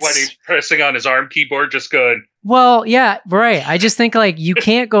like, when it's he's pressing on his arm keyboard, just going, well, yeah, right. I just think like you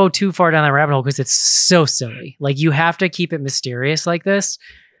can't go too far down that rabbit hole because it's so silly. Like, you have to keep it mysterious like this,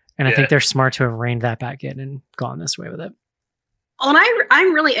 and I Yeah. think they're smart to have reined that back in and gone this way with it. Well, and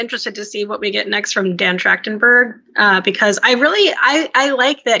I'm really interested to see what we get next from Dan Trachtenberg, because I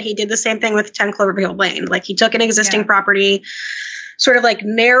like that he did the same thing with 10 Cloverfield Lane. Like, he took an existing property, sort of like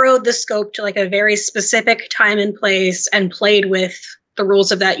narrowed the scope to like a very specific time and place, and played with the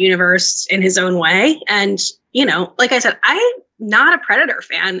rules of that universe in his own way. And, like I said, I'm not a Predator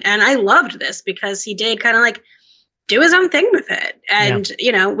fan, and I loved this because he did kind of like do his own thing with it. And,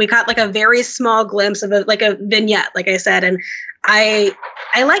 we got like a very small glimpse of a vignette, like I said, and I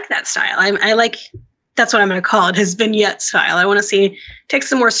like that style. I like, that's what I'm going to call it, his vignette style. I want to see, take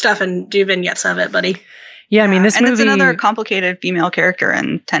some more stuff and do vignettes of it, buddy. Yeah, I mean, this and movie. it's another complicated female character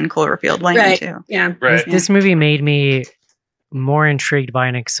in 10 Cloverfield Lane Right. too. Yeah. right. This movie made me more intrigued by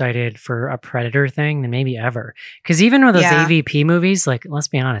and excited for a Predator thing than maybe ever. Because even with those Yeah. AVP movies, like, let's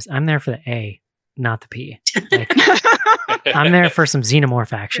be honest, I'm there for the A, not the P. Like, I'm there for some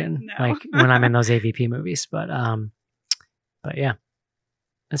xenomorph action, No. like when I'm in those AVP movies. But yeah,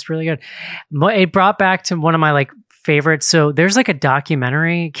 it's really good. It brought back to one of my like favorites. So there's like a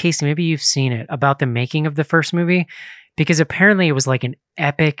documentary, Casey, maybe you've seen it, about the making of the first movie, because apparently it was like an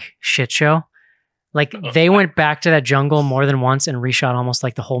epic shit show. Like they went back to that jungle more than once and reshot almost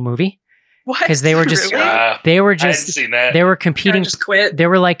like the whole movie. What? Because they were just Really? I hadn't seen that. they were Kinda competing. just quit. They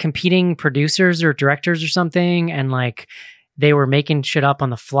were like competing producers or directors or something, and like they were making shit up on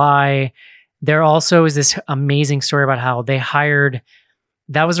the fly. There also is this amazing story about how they hired.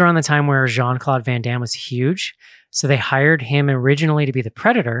 That was around the time where Jean-Claude Van Damme was huge, so they hired him originally to be the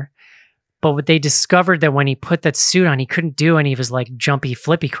Predator. But what they discovered that when he put that suit on, he couldn't do any of his like jumpy,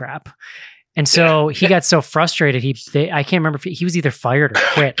 flippy crap. And so he got so frustrated. I can't remember if he was either fired or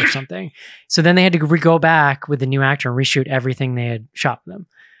quit or something. So then they had to go back with the new actor and reshoot everything they had shot for them.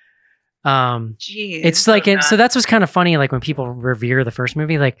 Jeez. It's like, so that's what's kind of funny. Like when people revere the first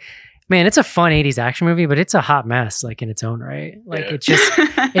movie, like, man, it's a fun 80s action movie, but it's a hot mess, like in its own right. Like it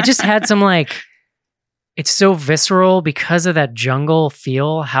just had some like, it's so visceral because of that jungle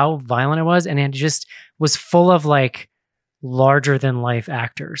feel, how violent it was. And it just was full of like larger than life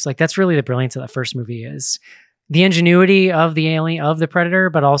actors. Like that's really the brilliance of that first movie is the ingenuity of the alien, of the Predator,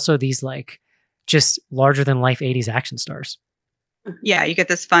 but also these like just larger than life 80s action stars. Yeah, you get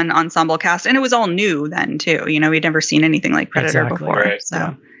this fun ensemble cast. And it was all new then too. You know, we'd never seen anything like Predator Exactly. before. Right. So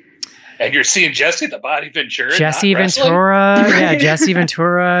Yeah. And you're seeing Jesse the Body Ventura. Jesse not wrestling? Ventura. Yeah, Jesse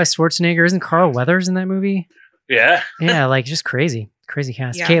Ventura, Schwarzenegger. Isn't Carl Weathers in that movie? Yeah. Yeah, like just crazy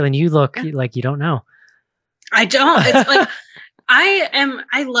cast. Yeah. Caitlin, you look like you don't know. I don't. It's like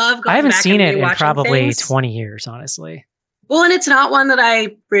I love going I haven't back seen and it in rewatching probably things. 20 years, honestly. Well, and it's not one that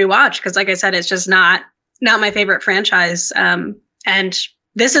I rewatch because, like I said, it's just not my favorite franchise. And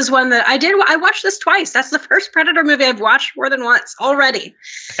this is one that I watched this twice. That's the first Predator movie I've watched more than once already.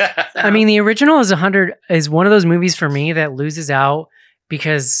 So, I mean, the original is one of those movies for me that loses out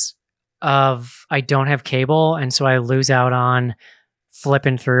because of I don't have cable, and so I lose out on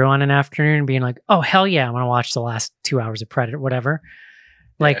flipping through on an afternoon and being like, oh hell yeah, I'm gonna watch the last 2 hours of Predator, whatever.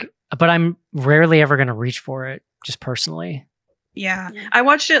 Like, but I'm rarely ever gonna reach for it, just personally. yeah. I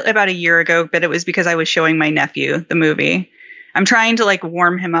watched it about a year ago, but it was because I was showing my nephew the movie. I'm trying to like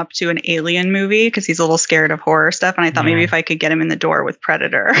warm him up to an alien movie because he's a little scared of horror stuff. And I thought maybe Yeah. if I could get him in the door with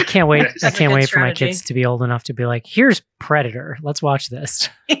Predator. I can't wait. I That's a can't good wait for my strategy. kids to be old enough to be like, here's Predator. Let's watch this.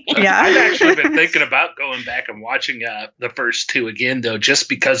 Yeah. I've actually been thinking about going back and watching the first two again, though, just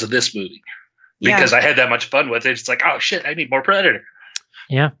because of this movie. Because I had that much fun with it. It's like, oh shit, I need more Predator.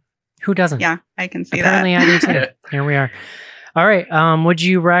 Yeah. Who doesn't? Yeah, I can see Apparently that. I do too. Here we are. All right. Would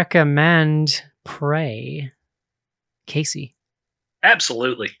you recommend Prey? Casey,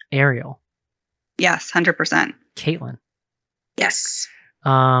 Absolutely. Ariel, Yes, 100%. Caitlin. yes.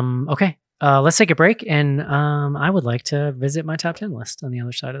 Okay. Let's take a break, and I would like to visit my top 10 list on the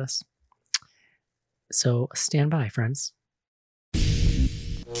other side of this. So stand by, friends.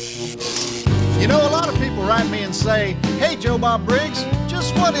 You know, a lot of people write me and say, hey, Joe Bob Briggs,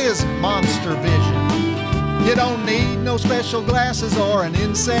 just what is monster vision? You don't need no special glasses or an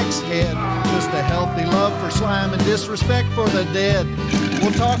insect's head, just a healthy love for slime and disrespect for the dead.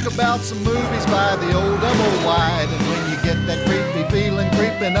 We'll talk about some movies by the old double wide, and when you get that creepy feeling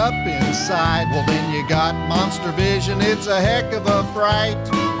creeping up inside, well then you got monster vision, it's a heck of a fright.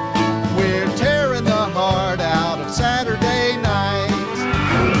 We're tearing the heart out of Saturday night.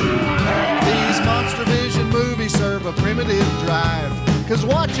 These Monster Vision movies serve a primitive drive, 'cause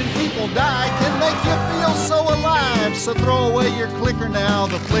watching people die can make you feel so alive. So throw away your clicker now,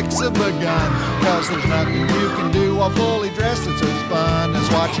 the flicks have begun, 'cause there's nothing you can do while fully dressed that's as fun as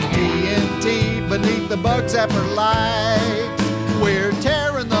watching TNT beneath the bug zapper light. We're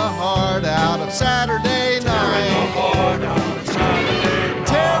tearing the heart out of Saturday night.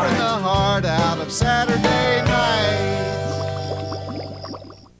 Tearing the heart out of Saturday night.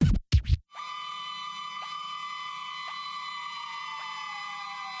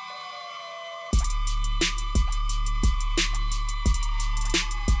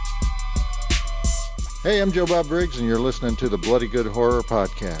 Hey, I'm Joe Bob Briggs, and you're listening to the Bloody Good Horror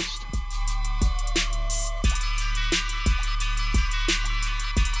Podcast.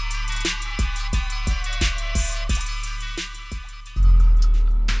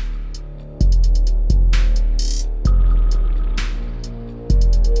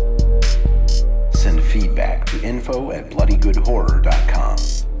 Send feedback to info@bloodygoodhorror.com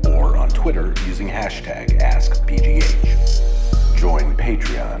or on Twitter using hashtag AskPGH. Join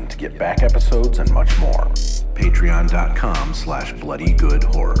Patreon to get back episodes and much more.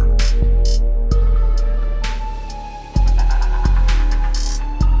 Patreon.com/bloodygoodhorror.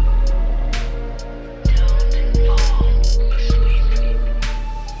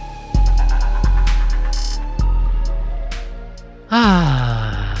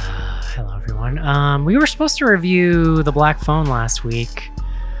 Hello everyone. We were supposed to review The Black Phone last week,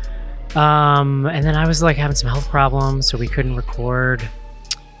 And then I was like having some health problems, so we couldn't record.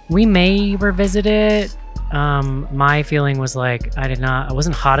 We may revisit it. My feeling was like I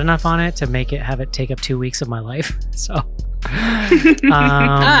wasn't hot enough on it to have it take up 2 weeks of my life. So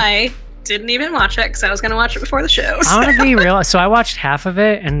I didn't even watch it because I was going to watch it before the show. I want to be real. So I watched half of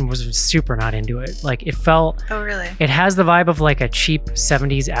it and was super not into it. Like it felt. Oh, really? It has the vibe of like a cheap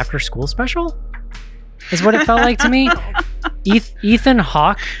 70s after school special. Is what it felt like to me. Ethan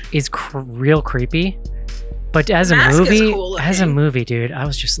Hawke is real creepy, but as a movie, dude, I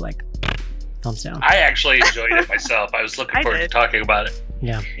was just like, thumbs down. I actually enjoyed it myself. I was looking forward to talking about it.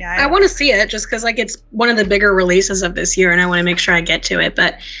 Yeah. I want to see it just because like it's one of the bigger releases of this year, and I want to make sure I get to it.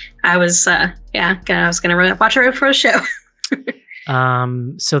 But I was, I was gonna watch it right before the show.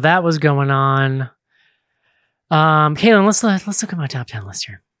 So that was going on. Caitlin, let's look at my top 10 list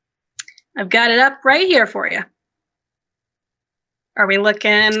here. I've got it up right here for you. Are we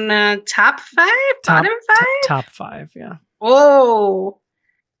looking top 5? Bottom 5? Top 5, yeah. Whoa.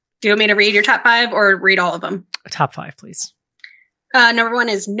 Do you want me to read your top 5 or read all of them? Top 5, please. Number 1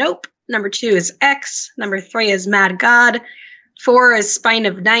 is Nope. Number 2 is X. Number 3 is Mad God. 4 is Spine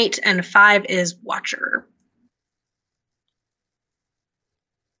of Night. And 5 is Watcher.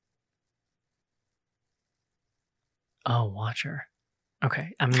 Oh, Watcher.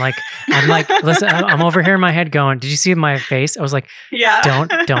 Okay. I'm like, listen, I'm over here in my head going, did you see my face? I was like, yeah.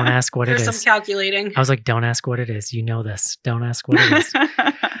 Don't ask what it is. There's some calculating. I was like, don't ask what it is. You know this. Don't ask what it is.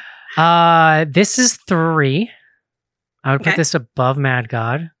 This is 3. I would put this above Mad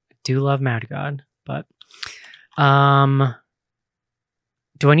God. I do love Mad God, but I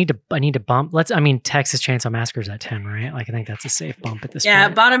need to bump? Texas Chainsaw Massacre is at 10, right? Like I think that's a safe bump at this point. Yeah,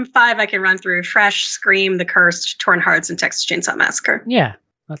 bottom 5 I can run through: Fresh, Scream, The Cursed, Torn Hearts, and Texas Chainsaw Massacre. Yeah,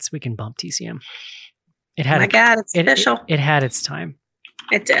 we can bump TCM. It had it's official. It had its time.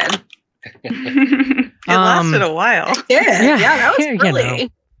 It did. It lasted a while. Yeah, that was really. You know,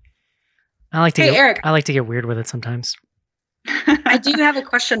 I like to Eric. I like to get weird with it sometimes. I do have a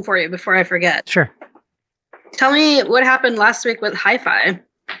question for you before I forget. Sure. Tell me what happened last week with Hi-Fi.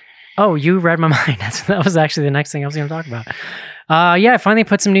 Oh, you read my mind. That was actually the next thing I was going to talk about. I finally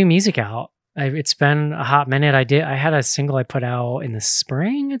put some new music out. It's been a hot minute. I had a single I put out in the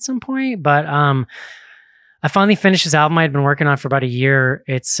spring at some point, but I finally finished this album I had been working on for about a year.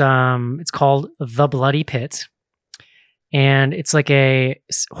 It's called The Bloody Pit, and it's like a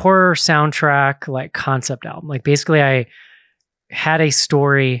horror soundtrack, like concept album. Like basically, I had a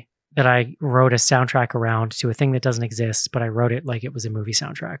story that I wrote a soundtrack around to a thing that doesn't exist, but I wrote it like it was a movie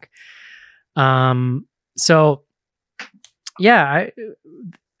soundtrack. So yeah,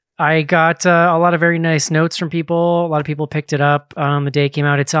 I got a lot of very nice notes from people. A lot of people picked it up the day it came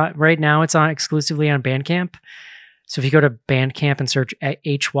out. It's on right now. It's on exclusively on Bandcamp. So if you go to Bandcamp and search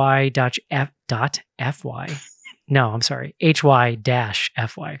hy.fy, no, I'm sorry,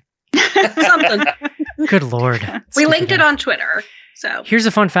 hy-fy. Something. Good Lord. We linked it on Twitter. So here's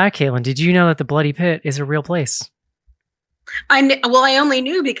a fun fact, Caitlin. Did you know that the Bloody Pit is a real place? I only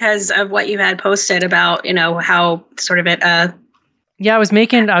knew because of what you had posted about, how sort of it. Yeah, I was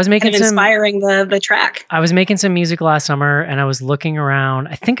making some inspiring the track. I was making some music last summer, and I was looking around.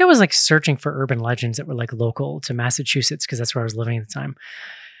 I think I was like searching for urban legends that were like local to Massachusetts because that's where I was living at the time.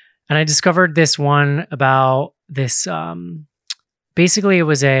 And I discovered this one about this. Basically, it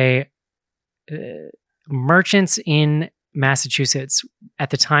was a merchants in Massachusetts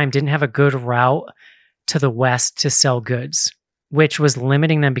at the time didn't have a good route to the west to sell goods, which was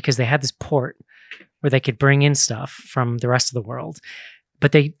limiting them because they had this port where they could bring in stuff from the rest of the world,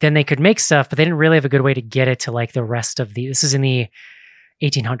 but they could make stuff, but they didn't really have a good way to get it to like the rest of this is in the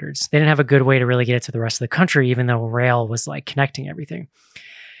 1800s. They didn't have a good way to really get it to the rest of the country, even though rail was like connecting everything.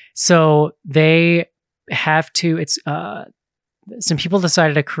 So they have to, some people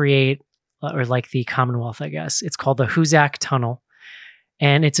decided to create, or like the Commonwealth, I guess. It's called the Hoosac Tunnel.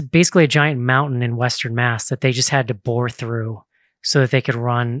 And it's basically a giant mountain in Western Mass that they just had to bore through so that they could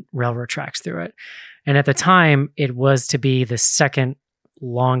run railroad tracks through it. And at the time, it was to be the second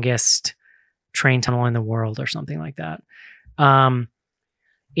longest train tunnel in the world or something like that.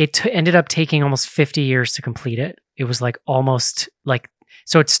 It ended up taking almost 50 years to complete it. It was like almost like,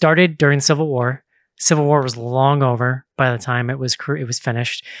 so it started during the Civil War. Civil War was long over by the time it was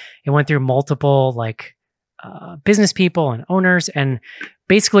finished. It went through multiple like business people and owners, and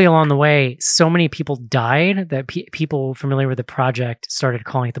basically along the way, so many people died that people familiar with the project started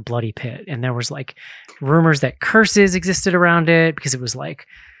calling it the Bloody Pit. And there was like rumors that curses existed around it because it was like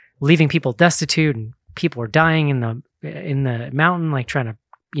leaving people destitute and people were dying in the mountain, like trying to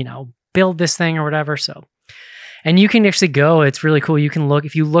build this thing or whatever. So And you can actually go, it's really cool. You can look,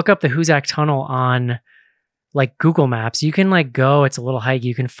 if you look up the Hoosac Tunnel on like Google Maps, you can like go, it's a little hike.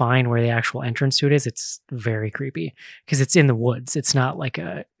 You can find where the actual entrance to it is. It's very creepy because it's in the woods. It's not like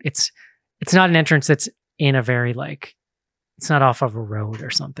it's not an entrance that's in a very like, it's not off of a road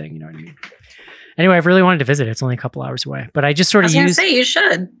or something. You know what I mean? Anyway, I've really wanted to visit. It's only a couple hours away, but I just sort of use. Say you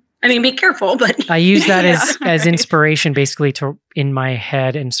should. I mean, be careful, but I use that as inspiration, basically, to in my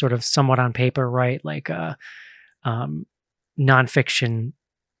head and sort of somewhat on paper, right? Like nonfiction,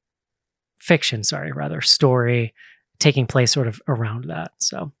 story taking place sort of around that.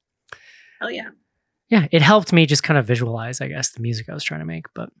 So, oh yeah, it helped me just kind of visualize, I guess, the music I was trying to make.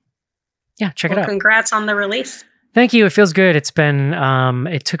 But yeah, check it out. Congrats on the release. Thank you. It feels good. It's been,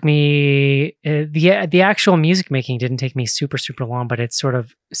 it took me, the actual music making didn't take me super, super long, but it's sort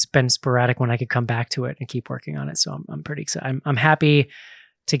of been sporadic when I could come back to it and keep working on it. So I'm pretty excited. I'm happy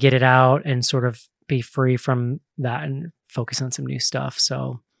to get it out and sort of be free from that and focus on some new stuff.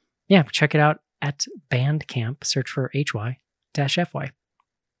 So yeah, check it out at Bandcamp. Search for HY-FY. I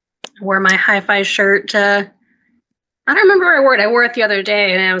wore my hi-fi shirt I don't remember where I wore it. I wore it the other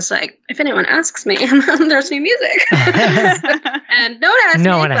day, and I was like, if anyone asks me, there's new music. And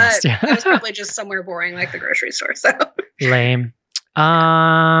no one asked me, but it was probably just somewhere boring like the grocery store. So lame.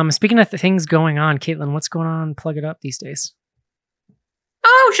 Speaking of things going on, Caitlin, what's going on? Plug it up these days.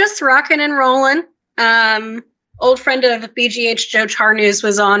 Oh, just rocking and rolling. Old friend of BGH, Joe Charnews,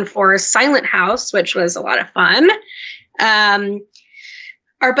 was on for Silent House, which was a lot of fun.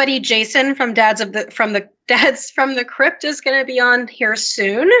 Our buddy Jason from Dads from the Crypt is going to be on here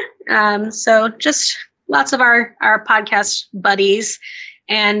soon. So just lots of our podcast buddies.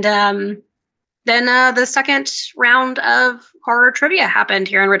 And then the second round of horror trivia happened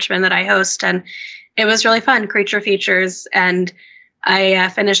here in Richmond that I host. And it was really fun, creature features. And I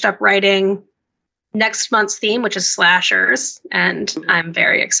finished up writing next month's theme, which is slashers. And I'm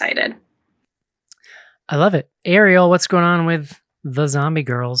very excited. I love it. Ariel, what's going on with The Zombie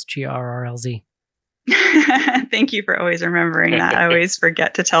Girls, GRRLZ? Thank you for always remembering that. I always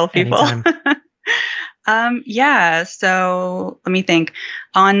forget to tell people. Yeah, so let me think.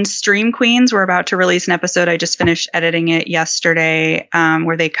 On Stream Queens, we're about to release an episode. I just finished editing it yesterday,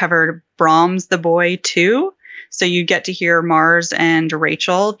 where they covered Brahms the Boy 2. So you get to hear Mars and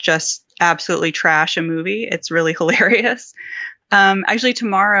Rachel just absolutely trash a movie. It's really hilarious. Actually,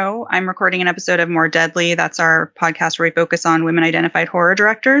 tomorrow I'm recording an episode of More Deadly. That's our podcast where we focus on women identified horror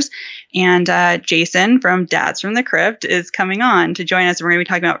directors. And Jason from Dads from the Crypt is coming on to join us. We're going to be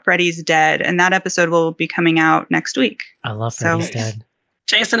talking about Freddy's Dead. And that episode will be coming out next week. I love Freddy's Dead.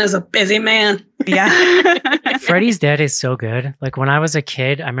 Jason is a busy man. Yeah. Freddy's Dead is so good. Like when I was a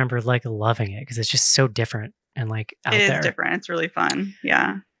kid, I remember like loving it because it's just so different and like out there. It is different. It's really fun.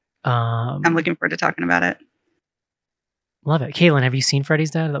 Yeah. I'm looking forward to talking about it. Love it. Caitlin, have you seen Freddy's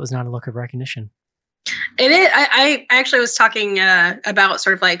Dead? That was not a look of recognition. It is. I actually was talking about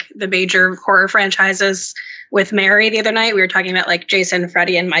sort of like the major horror franchises with Mary the other night. We were talking about like Jason,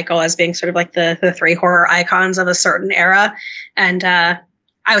 Freddy, and Michael as being sort of like the three horror icons of a certain era. And I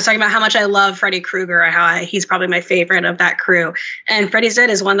was talking about how much I love Freddy Krueger, how he's probably my favorite of that crew. And Freddy's Dead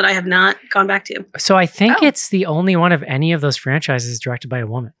is one that I have not gone back to. So I think it's the only one of any of those franchises directed by a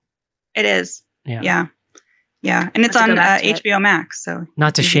woman. It is. Yeah. Yeah, and it's on HBO Max. So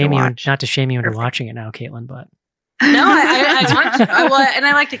not to shame you into watching it now, Caitlin, but no, I want to. And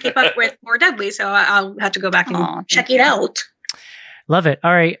I like to keep up with More Deadly, so I'll have to go back and check it out. Love it.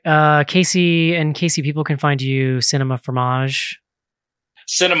 All right, Casey, people can find you Cinema Fromage.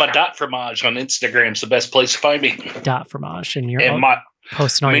 Cinema.fromage on Instagram's the best place to find me. .fromage, and you're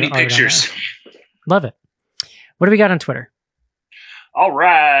posting all many your pictures. Love it. What do we got on Twitter? All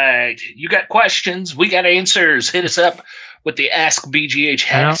right. You got questions. We got answers. Hit us up with the Ask BGH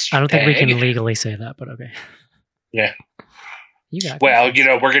hashtag. I don't think we can legally say that, but okay. Yeah.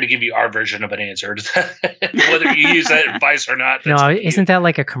 We're going to give you our version of an answer. Whether you use that advice or not. No, isn't that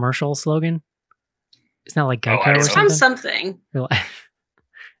like a commercial slogan? Isn't that like Geico or something? Something.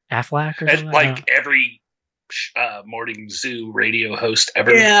 Aflac or something? Like every morning zoo radio host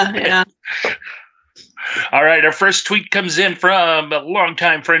ever. Yeah. All right, our first tweet comes in from a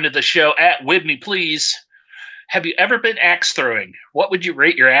longtime friend of the show, at Whitney Please. Have you ever been axe throwing? What would you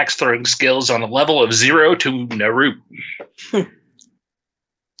rate your axe throwing skills on a level of 0 to Naru? I'm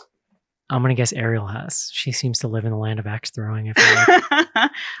going to guess Ariel has. She seems to live in the land of axe throwing. I feel like.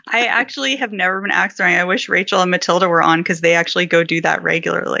 I actually have never been axe throwing. I wish Rachel and Matilda were on because they actually go do that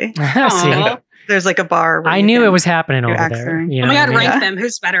regularly. See? There's like a bar. I knew it was happening over there. You know, oh my God, rank them.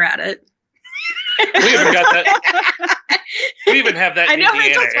 Who's better at it? We even got that. We even have that. I know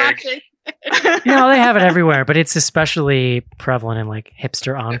Indiana, Rachel's watching. No, they have it everywhere, but it's especially prevalent in like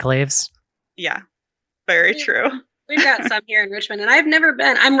hipster enclaves. Yeah, very true. We've got some here in Richmond, and I've never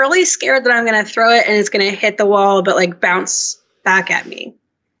been. I'm really scared that I'm going to throw it and it's going to hit the wall, but like bounce back at me.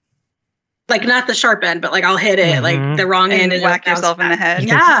 Like not the sharp end, but like I'll hit it like the wrong end and whack yourself in the head.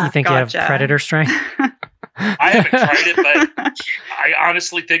 You think you have predator strength? I haven't tried it, but I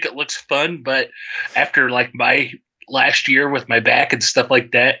honestly think it looks fun. But after like my last year with my back and stuff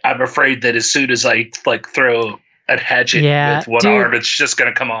like that, I'm afraid that as soon as I like throw a hatchet with one arm, it's just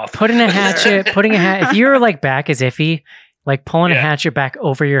going to come off. Putting a hatchet, if your like back is iffy, like pulling a hatchet back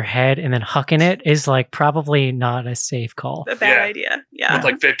over your head and then hucking it is like probably not a safe call. A bad idea. Yeah. With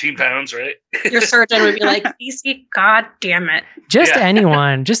like 15 pounds, right? Your surgeon would be like, "Easy, God damn it."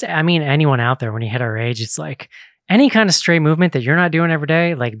 Anyone out there when you hit our age, it's like any kind of stray movement that you're not doing every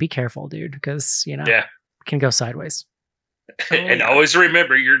day, like be careful, dude, because it can go sideways. And always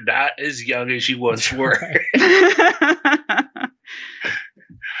remember, you're not as young as you once were.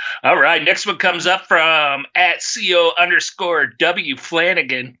 All right, next one comes up from @CO_W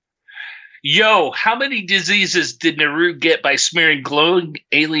Flanagan. Yo, how many diseases did Naru get by smearing glowing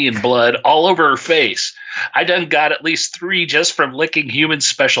alien blood all over her face? I done got at least 3 just from licking human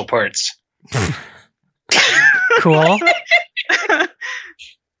special parts. Cool.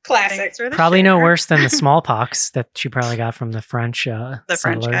 Classic. Probably no worse than the smallpox that she probably got from the French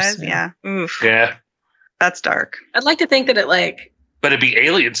French guys, yeah. Oof. Yeah. That's dark. I'd like to think that it like... But it'd be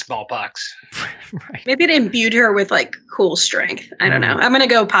alien smallpox. Right. Maybe it imbued her with like cool strength. I don't know. I'm going to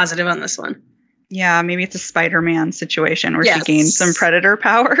go positive on this one. Yeah, maybe it's a Spider-Man situation where she gained some predator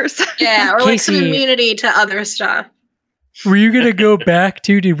powers. Yeah, or like some immunity to other stuff. Were you going to go back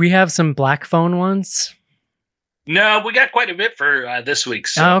to, did we have some black phone ones? No, we got quite a bit for this week.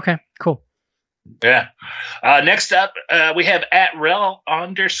 So. Oh, okay. Cool. Yeah. Next up, we have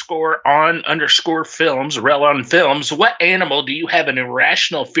 @rel_on_films, Rel on Films. What animal do you have an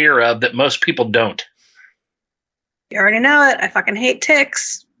irrational fear of that most people don't? You already know it. I fucking hate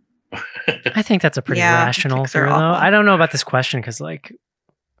ticks. I think that's a pretty rational fear, though. I don't know about this question because, like,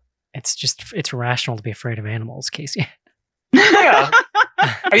 it's rational to be afraid of animals, Casey. Yeah,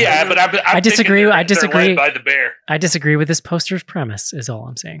 but I disagree. They're led by the bear. I disagree with this poster's premise. Is all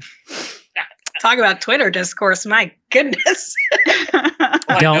I'm saying. Talk about Twitter discourse. My goodness.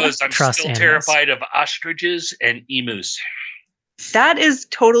 I'm still terrified of ostriches and emus. That is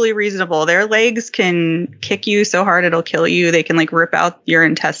totally reasonable. Their legs can kick you so hard it'll kill you. They can like rip out your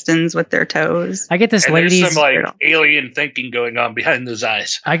intestines with their toes. I get this lady's there's some like alien thinking going on behind those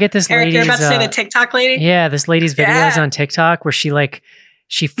eyes. I get this Eric, lady's. You're about to say the TikTok lady? Yeah, this lady's videos on TikTok where she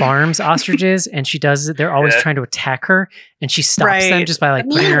farms ostriches and they're always trying to attack her and she stops them just by like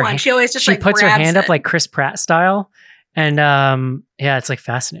putting her hand. She always just puts her hand up like Chris Pratt style. And it's like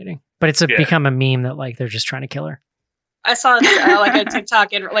fascinating. But it's become a meme that like they're just trying to kill her. I saw like a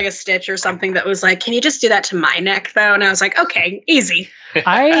TikTok in like a Stitch or something that was like, "Can you just do that to my neck though?" And I was like, "Okay, easy."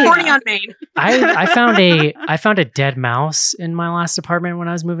 Horny on Maine. I found a dead mouse in my last apartment when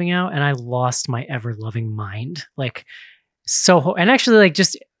I was moving out, and I lost my ever loving mind. Like and actually like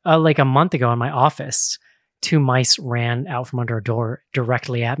just like a month ago in my office, 2 mice ran out from under a door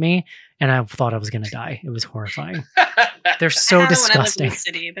directly at me, and I thought I was gonna die. It was horrifying. They're so disgusting. When I lived in the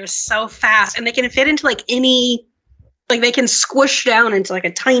city. They're so fast, and they can fit into like any. Like they can squish down into like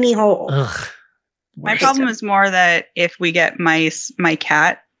a tiny hole. Ugh. My problem is more that if we get mice, my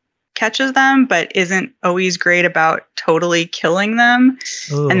cat catches them, but isn't always great about totally killing them.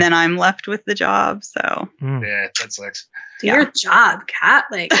 Ooh. And then I'm left with the job. So yeah, that sucks. Do your job, cat.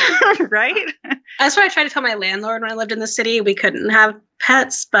 Like right. That's what I tried to tell my landlord when I lived in the city. We couldn't have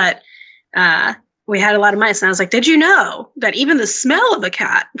pets, but we had a lot of mice. And I was like, "Did you know that even the smell of a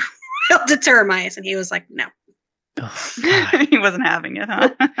cat will deter mice?" And he was like, "No." Oh, he wasn't having it, huh?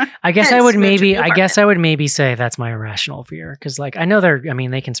 I guess I would maybe say that's my irrational fear because, like, I know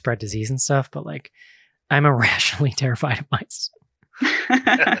they can spread disease and stuff, but like, I'm irrationally terrified of mice.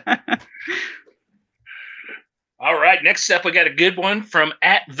 All right, next up, we got a good one from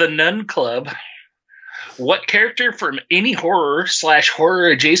 @TheNunClub. What character from any horror/horror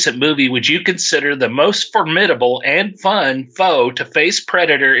adjacent movie would you consider the most formidable and fun foe to face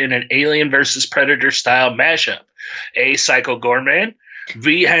Predator in an Alien versus Predator style mashup? A. Psycho Gorman,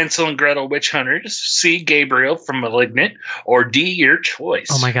 B. Hansel and Gretel Witch Hunters, C. Gabriel from Malignant, or D. Your choice.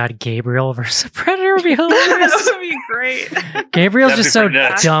 Oh my God, Gabriel versus Predator would be hilarious. That would be great. Gabriel's just so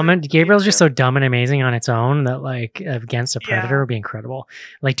dumb and amazing on its own that like against a Predator would be incredible.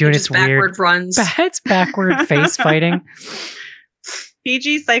 Like doing its weird runs. It's backward face fighting.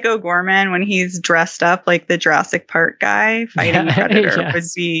 PG Psycho Gorman, when he's dressed up like the Jurassic Park guy fighting Predator, would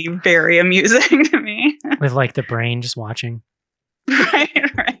be very amusing to me. With like the brain just watching.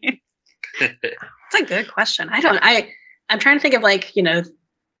 Right. That's a good question. I'm trying to think of like,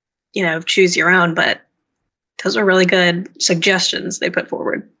 choose your own, but those are really good suggestions they put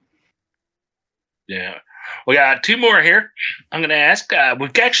forward. Yeah. We got 2 more here. I'm going to ask.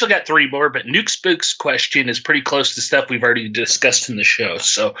 We've actually got 3 more, but Nuke Spook's question is pretty close to stuff we've already discussed in the show.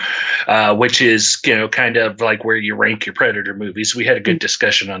 So, which is, kind of like where you rank your Predator movies. We had a good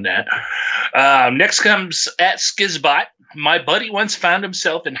discussion on that. Next comes at Skizbot. My buddy once found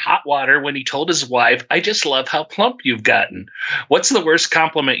himself in hot water when he told his wife, "I just love how plump you've gotten." What's the worst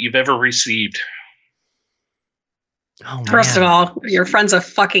compliment you've ever received? Oh, man. First of all, your friend's a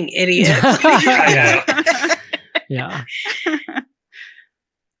fucking idiot. Yeah.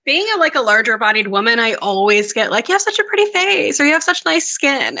 Being a larger bodied woman, I always get like, you have such a pretty face or you have such nice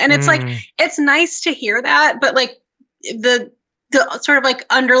skin. And it's like, it's nice to hear that. But like the sort of like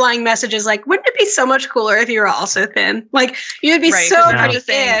underlying message is like, wouldn't it be so much cooler if you were also thin? Like you'd be so pretty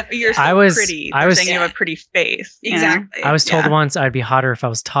if you're so pretty. I was saying you have a pretty face. Exactly. I was told once I'd be hotter if I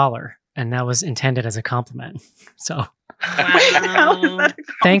was taller. And that was intended as a compliment. So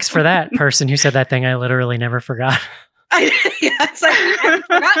thanks for that person who said that thing I literally never forgot. It's like I've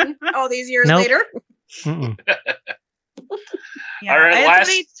forgotten all these years later. All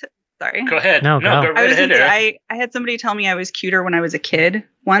right, sorry. Go ahead. No, go right ahead. I had somebody tell me I was cuter when I was a kid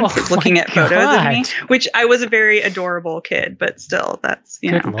once, looking at photos of me, which I was a very adorable kid, but still, that's,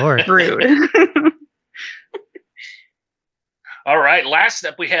 Lord. Rude. All right, last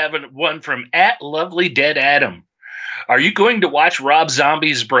up we have one from @LovelyDeadAdam. Are you going to watch Rob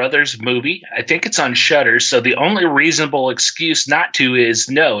Zombie's Brothers movie? I think it's on Shudder, so the only reasonable excuse not to is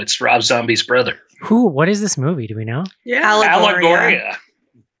no, it's Rob Zombie's brother. What is this movie? Do we know? Yeah. Allegoria.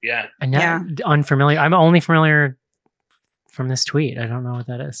 Yeah. Unfamiliar. I'm only familiar from this tweet. I don't know what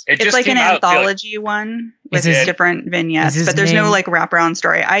that is. It's like an anthology one with different vignettes, but there's no like wraparound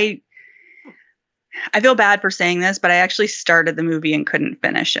story. I feel bad for saying this, but I actually started the movie and couldn't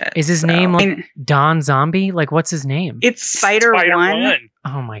finish it. Is his name like Don Zombie? Like, what's his name? It's Spider-1.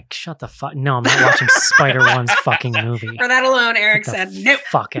 Oh my, shut the fuck. No, I'm not watching Spider-1's fucking movie. For that alone, Eric said, nope.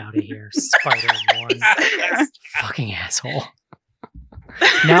 Fuck out of here, Spider-1. Fucking asshole.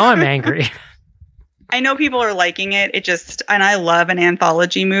 Now I'm angry. I know people are liking it. And I love an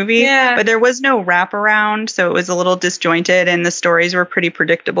anthology movie, but there was no wraparound, so it was a little disjointed, and the stories were pretty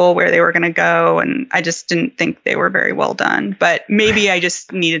predictable where they were going to go, and I just didn't think they were very well done. But maybe I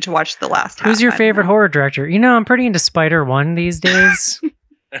just needed to watch the last half. Who's your favorite horror director? I'm pretty into Spider-1 these days.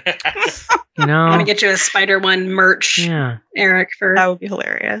 I'm gonna get you a Spider-1 merch, Eric. That would be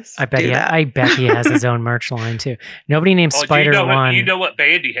hilarious. I bet he has his own merch line too. Nobody named Spider-1. You know what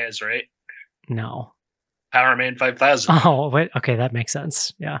band he has, right? No. Power Man 5000. Oh, wait. Okay, that makes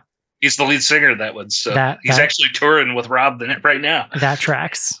sense. Yeah. He's the lead singer of that one. So he's actually touring with Rob right now. That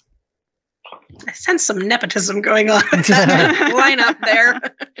tracks. I sense some nepotism going on with that lineup there.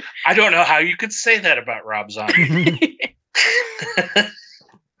 I don't know how you could say that about Rob Zombie.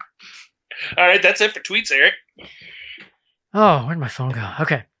 All right, that's it for tweets, Eric. Oh, where'd my phone go?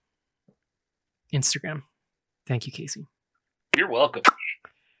 Okay. Instagram. Thank you, Casey. You're welcome.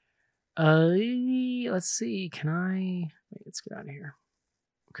 Let's see. Let's get out of here.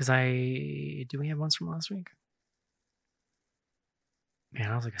 Because do we have ones from last week?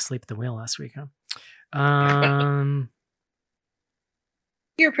 Man, I was like asleep at the wheel last week, huh?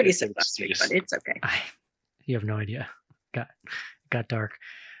 You were pretty sick last week, but it's okay. You have no idea. Got dark.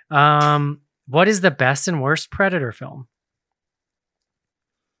 What is the best and worst Predator film?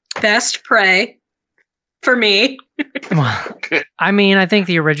 Best Prey. For me. Well, I mean, I think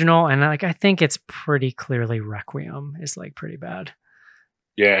the original, and I think it's pretty clearly Requiem is like pretty bad.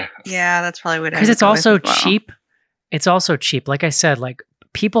 Yeah. Yeah, that's probably what. Because it's also cheap. It's also cheap. Like I said, like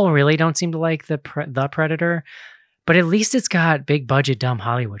people really don't seem to like the Predator, but at least it's got big budget, dumb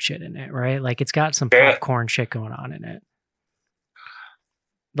Hollywood shit in it, right? Like it's got some popcorn shit going on in it.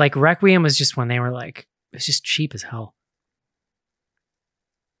 Like Requiem was just when they were like, it's just cheap as hell.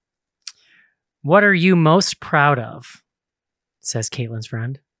 What are you most proud of? Says Caitlin's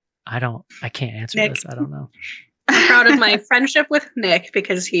friend. I can't answer Nick. this. I don't know. I'm proud of my friendship with Nick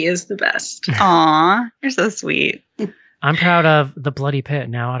because he is the best. Aw, you're so sweet. I'm proud of The Bloody Pit,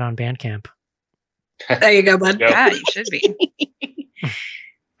 now out on Bandcamp. There you go, bud. Yep. Yeah, you should be.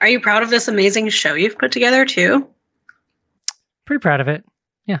 Are you proud of this amazing show you've put together too? Pretty proud of it.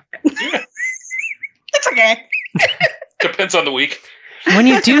 Yeah. It's okay. Depends on the week. When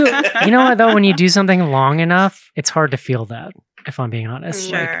you do, you know what though, when you do something long enough, it's hard to feel that. if I'm being honest.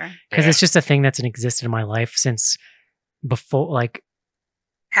 Sure. Because Yeah. it's just a thing that's existed in my life since before, like,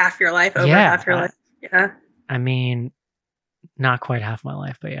 Half your life, over Yeah, half your life. Yeah. I mean, not quite half my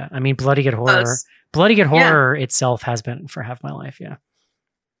life, but yeah. I mean, Bloody Good Horror. Close. Bloody Good Yeah. Horror itself has been for half my life, yeah.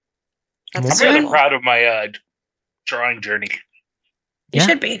 I'm That's really cool. proud of my drawing journey, You Yeah.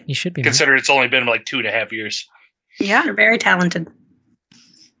 should be. You should be. Man. considering it's only been like 2.5 years. Yeah. You're very talented.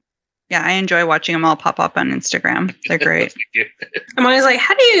 Yeah, I enjoy watching them all pop up on Instagram. They're great. Thank you. I'm always like,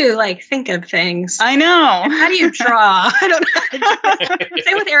 how do you like think of things? I know. How do you draw? I don't know how to do it.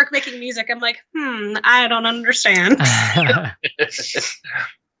 Same with Eric making music. I'm like, I don't understand. I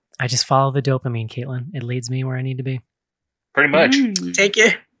just follow the dopamine, Caitlin. It leads me where I need to be. Pretty much. Mm. Take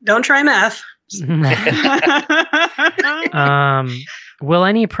it. Don't try meth. Will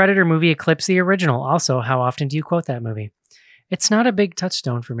any Predator movie eclipse the original? Also, how often do you quote that movie? It's not a big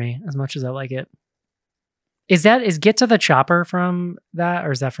touchstone for me as much as I like it. Is Get to the Chopper from that,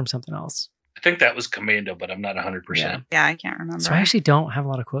 or is that from something else? I think that was Commando, but I'm not 100%. Yeah, I can't remember. So I actually don't have a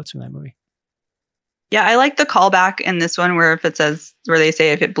lot of quotes from that movie. Yeah, I like the callback in this one where they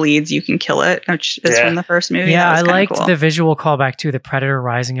say if it bleeds, you can kill it, which is Yeah. from the first movie. Yeah, That was I kinda liked cool. the visual callback to the Predator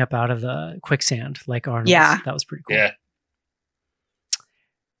rising up out of the quicksand like Arnold. Yeah. That was pretty cool. Yeah.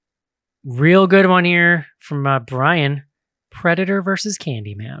 Real good one here from Brian. Predator versus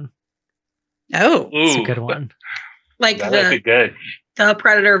Candyman. Oh, It's a Ooh, good one. Like that'd be good. the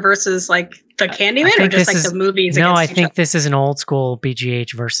Predator versus like the Candyman, or think just this like is- the movies. No, I against each think other? this is an old school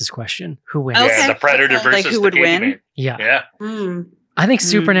BGH versus question. Who wins? Okay. Yeah, the Predator Like, versus who the would win? Candyman. Yeah. Yeah. Mm. I think Hmm.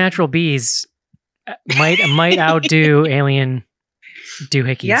 Supernatural Bees might outdo Alien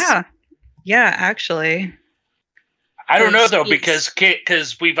doohickeys. yeah, actually. I don't know though, It's-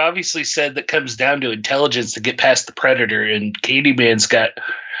 because we've obviously said that comes down to intelligence to get past the Predator, and Candyman's got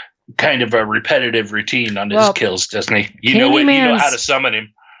kind of a repetitive routine on his Well, kills, doesn't he? You know how to summon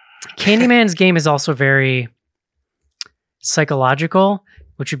him. Candyman's game is also very psychological,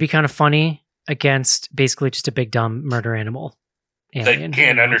 which would be kind of funny against basically just a big dumb murder animal. Alien,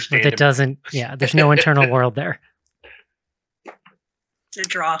 can't understand That him. doesn't. Yeah, there's no internal world there. It's a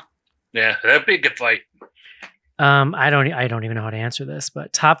draw. Yeah, that'd be a good fight. I don't even know how to answer this,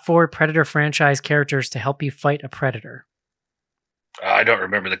 but top 4 Predator franchise characters to help you fight a predator. I don't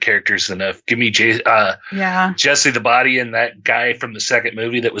remember the characters enough. Give me Yeah. Jesse the Body and that guy from the second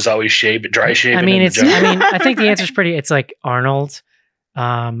movie that was always dry shaving. I mean, in the jungle. I think the answer's pretty. It's like Arnold.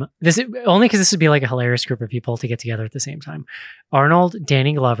 This is, only because this would be like a hilarious group of people to get together at the same time. Arnold,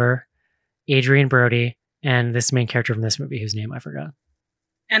 Danny Glover, Adrian Brody, and this main character from this movie whose name I forgot,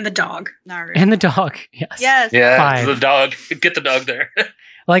 And the dog. Naruto. and the dog. Yes. Yes. Yeah, 5. the dog. Get the dog there.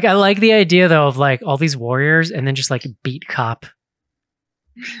 Like I like the idea though of like all these warriors and then just like beat cop.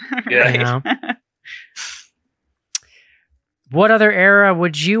 Yeah. You know? What other era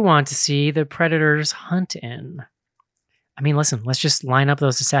would you want to see the Predators hunt in? I mean, listen, let's just line up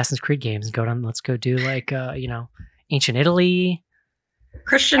those Assassin's Creed games and go down. Let's go do like, ancient Italy.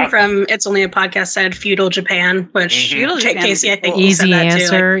 Christian from It's Only a Podcast said feudal Japan, which Mhm. Feudal Japan would Casey, be I think, cool. you said Easy that too,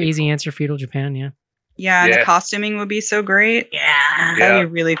 answer. like- Easy answer. Feudal Japan. Yeah. Yeah, and Yeah. the costuming would be so great. yeah. Yeah. That'd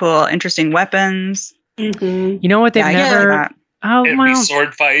be really cool. Interesting weapons. Mhm. You know what? They've Yeah, I get never. that. Oh, It'd be well,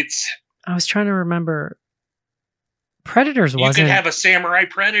 sword fights. I was trying to remember. Predators You wasn't. could have a samurai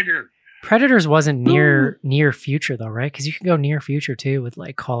predator. Predators wasn't near future though, right? Because you can go near future too with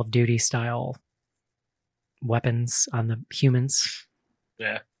like Call of Duty style weapons on the humans.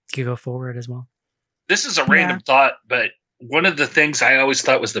 Yeah. You could go forward as well. This is a random thought, but one of the things I always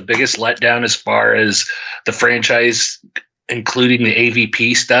thought was the biggest letdown as far as the franchise, including the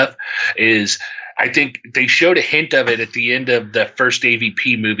AVP stuff, is I think they showed a hint of it at the end of the first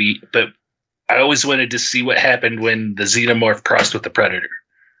AVP movie, but I always wanted to see what happened when the Xenomorph crossed with the Predator.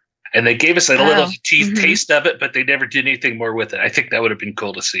 And they gave us a little taste of it, but they never did anything more with it. I think that would have been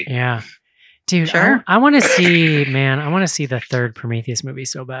cool to see. Yeah. Dude, Sure. I want to see, man, I want to see the third Prometheus movie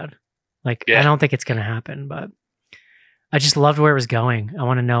so bad. Like, I Yeah. don't think it's going to happen, but I just loved where it was going. I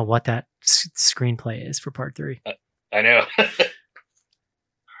want to know what that screenplay is for part 3. I know.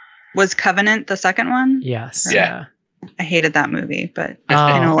 Was Covenant the second one? Yes. Yeah. I hated that movie, but Oh,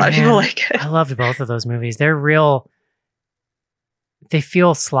 I know a lot of man. people like it. I loved both of those movies. They're real. They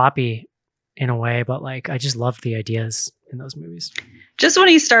feel sloppy in a way, but like I just loved the ideas in those movies. Just when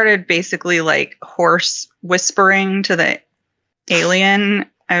he started basically like horse whispering to the alien,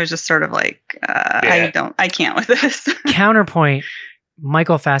 I was just sort of like, I can't with this. Counterpoint: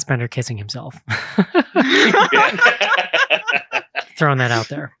 Michael Fassbender kissing himself. Throwing that out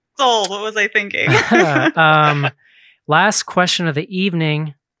there. Sold. What was I thinking? Last question of the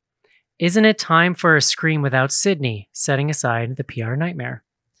evening Isn't it time for a Scream without Sydney, setting aside the PR nightmare?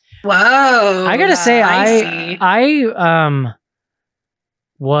 Whoa. I gotta say, spicy. I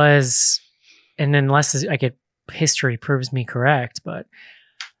was, and unless history proves me correct, but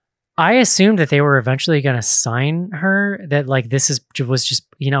I assumed that they were eventually going to sign her. That like this was just,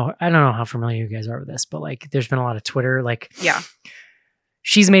 I don't know how familiar you guys are with this, but like there's been a lot of Twitter like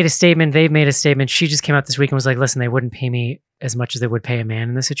she's made a statement, they've made a statement. She just came out this week and was like, listen, they wouldn't pay me as much as they would pay a man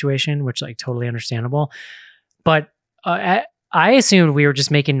in this situation, which like totally understandable. But I assumed we were just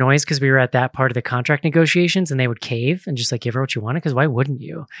making noise because we were at that part of the contract negotiations and they would cave and just like give her what you wanted. Because why wouldn't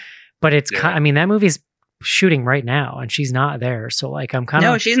you? But it's I mean, that movie's shooting right now and she's not there. So like I'm kind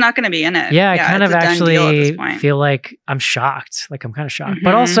of... No, she's not going to be in it. Yeah, I kind of actually feel like I'm shocked. Like I'm kind of shocked.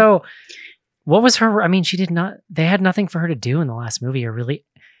 But also, what was her... I mean, they had nothing for her to do in the last movie or really...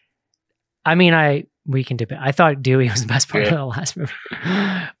 I mean, we can debate. I thought Dewey was the best part of the last movie.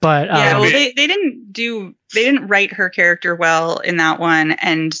 But they didn't write her character well in that one,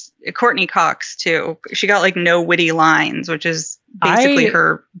 and Courtney Cox too. She got like no witty lines, which is basically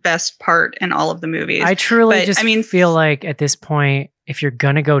her best part in all of the movies. I truly feel like at this point, if you're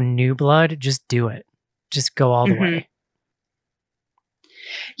gonna go new blood, just do it. Just go all the way.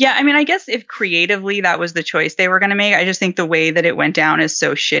 Yeah, I mean, I guess if creatively that was the choice they were going to make, I just think the way that it went down is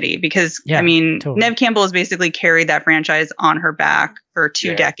so shitty because, totally. Neve Campbell has basically carried that franchise on her back for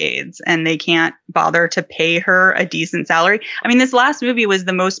 2 decades and they can't bother to pay her a decent salary. I mean, this last movie was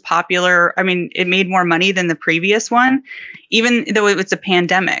the most popular. I mean, it made more money than the previous one, even though it's a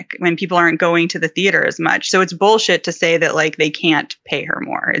pandemic when people aren't going to the theater as much. So it's bullshit to say that like they can't pay her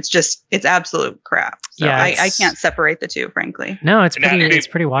more. It's absolute crap. So I can't separate the two, frankly. No, it's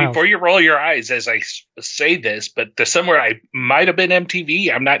pretty wild. Before you roll your eyes as I say this, but somewhere I might have been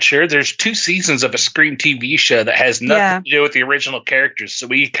MTV. I'm not sure. There's 2 seasons of a Scream TV show that has nothing to do with the original characters. So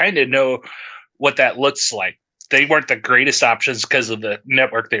we kind of know what that looks like. They weren't the greatest options because of the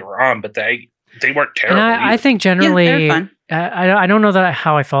network they were on, but they weren't terrible. And I think generally, I don't know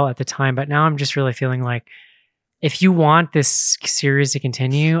how I felt at the time, but now I'm just really feeling like if you want this series to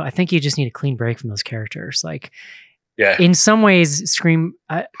continue, I think you just need a clean break from those characters. Like, in some ways, Scream,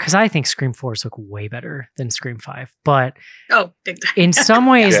 because I think Scream 4s look way better than Scream 5. But in some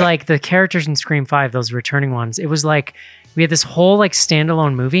ways, like the characters in Scream 5, those returning ones, it was like we had this whole like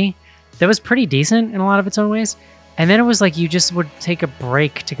standalone movie that was pretty decent in a lot of its own ways. And then it was like you just would take a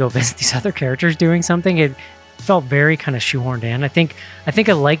break to go visit these other characters doing something. It felt very kind of shoehorned in. I think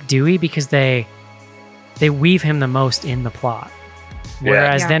I like Dewey because they weave him the most in the plot.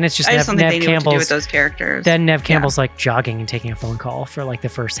 Whereas then it's just Neve Campbell's with those characters. Then Neve Campbell's like jogging and taking a phone call for like the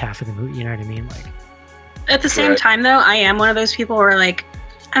first half of the movie. You know what I mean? Like at the same time, though, I am one of those people where like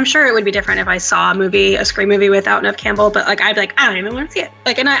I'm sure it would be different if I saw a Scream movie without Neve Campbell. But like I'd be like, I don't even want to see it.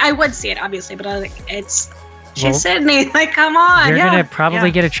 Like, and I would see it obviously, but I was like, she's Sydney. Like, come on. You're gonna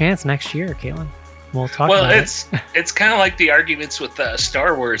probably get a chance next year, Caitlin. We'll talk about it. It's kind of like the arguments with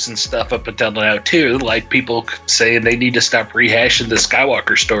Star Wars and stuff up until now, too. Like people saying they need to stop rehashing the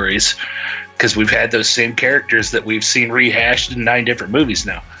Skywalker stories because we've had those same characters that we've seen rehashed in 9 different movies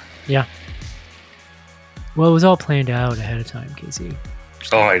now. Yeah. Well, it was all planned out ahead of time, Casey.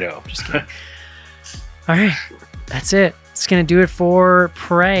 I know. Just kidding. All right. That's it. It's going to do it for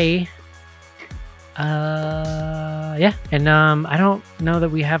Prey. And I don't know that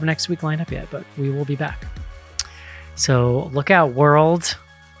we have next week lined up yet, but we will be back. So look out, world.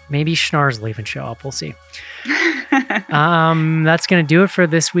 Maybe Schnarr's leaving show up. We'll see. That's gonna do it for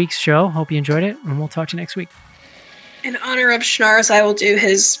this week's show. Hope you enjoyed it, and we'll talk to you next week. In honor of Schnarr's, I will do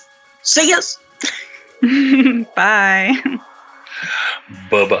his say yes. Bye.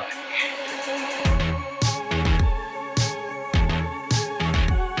 Bye-bye.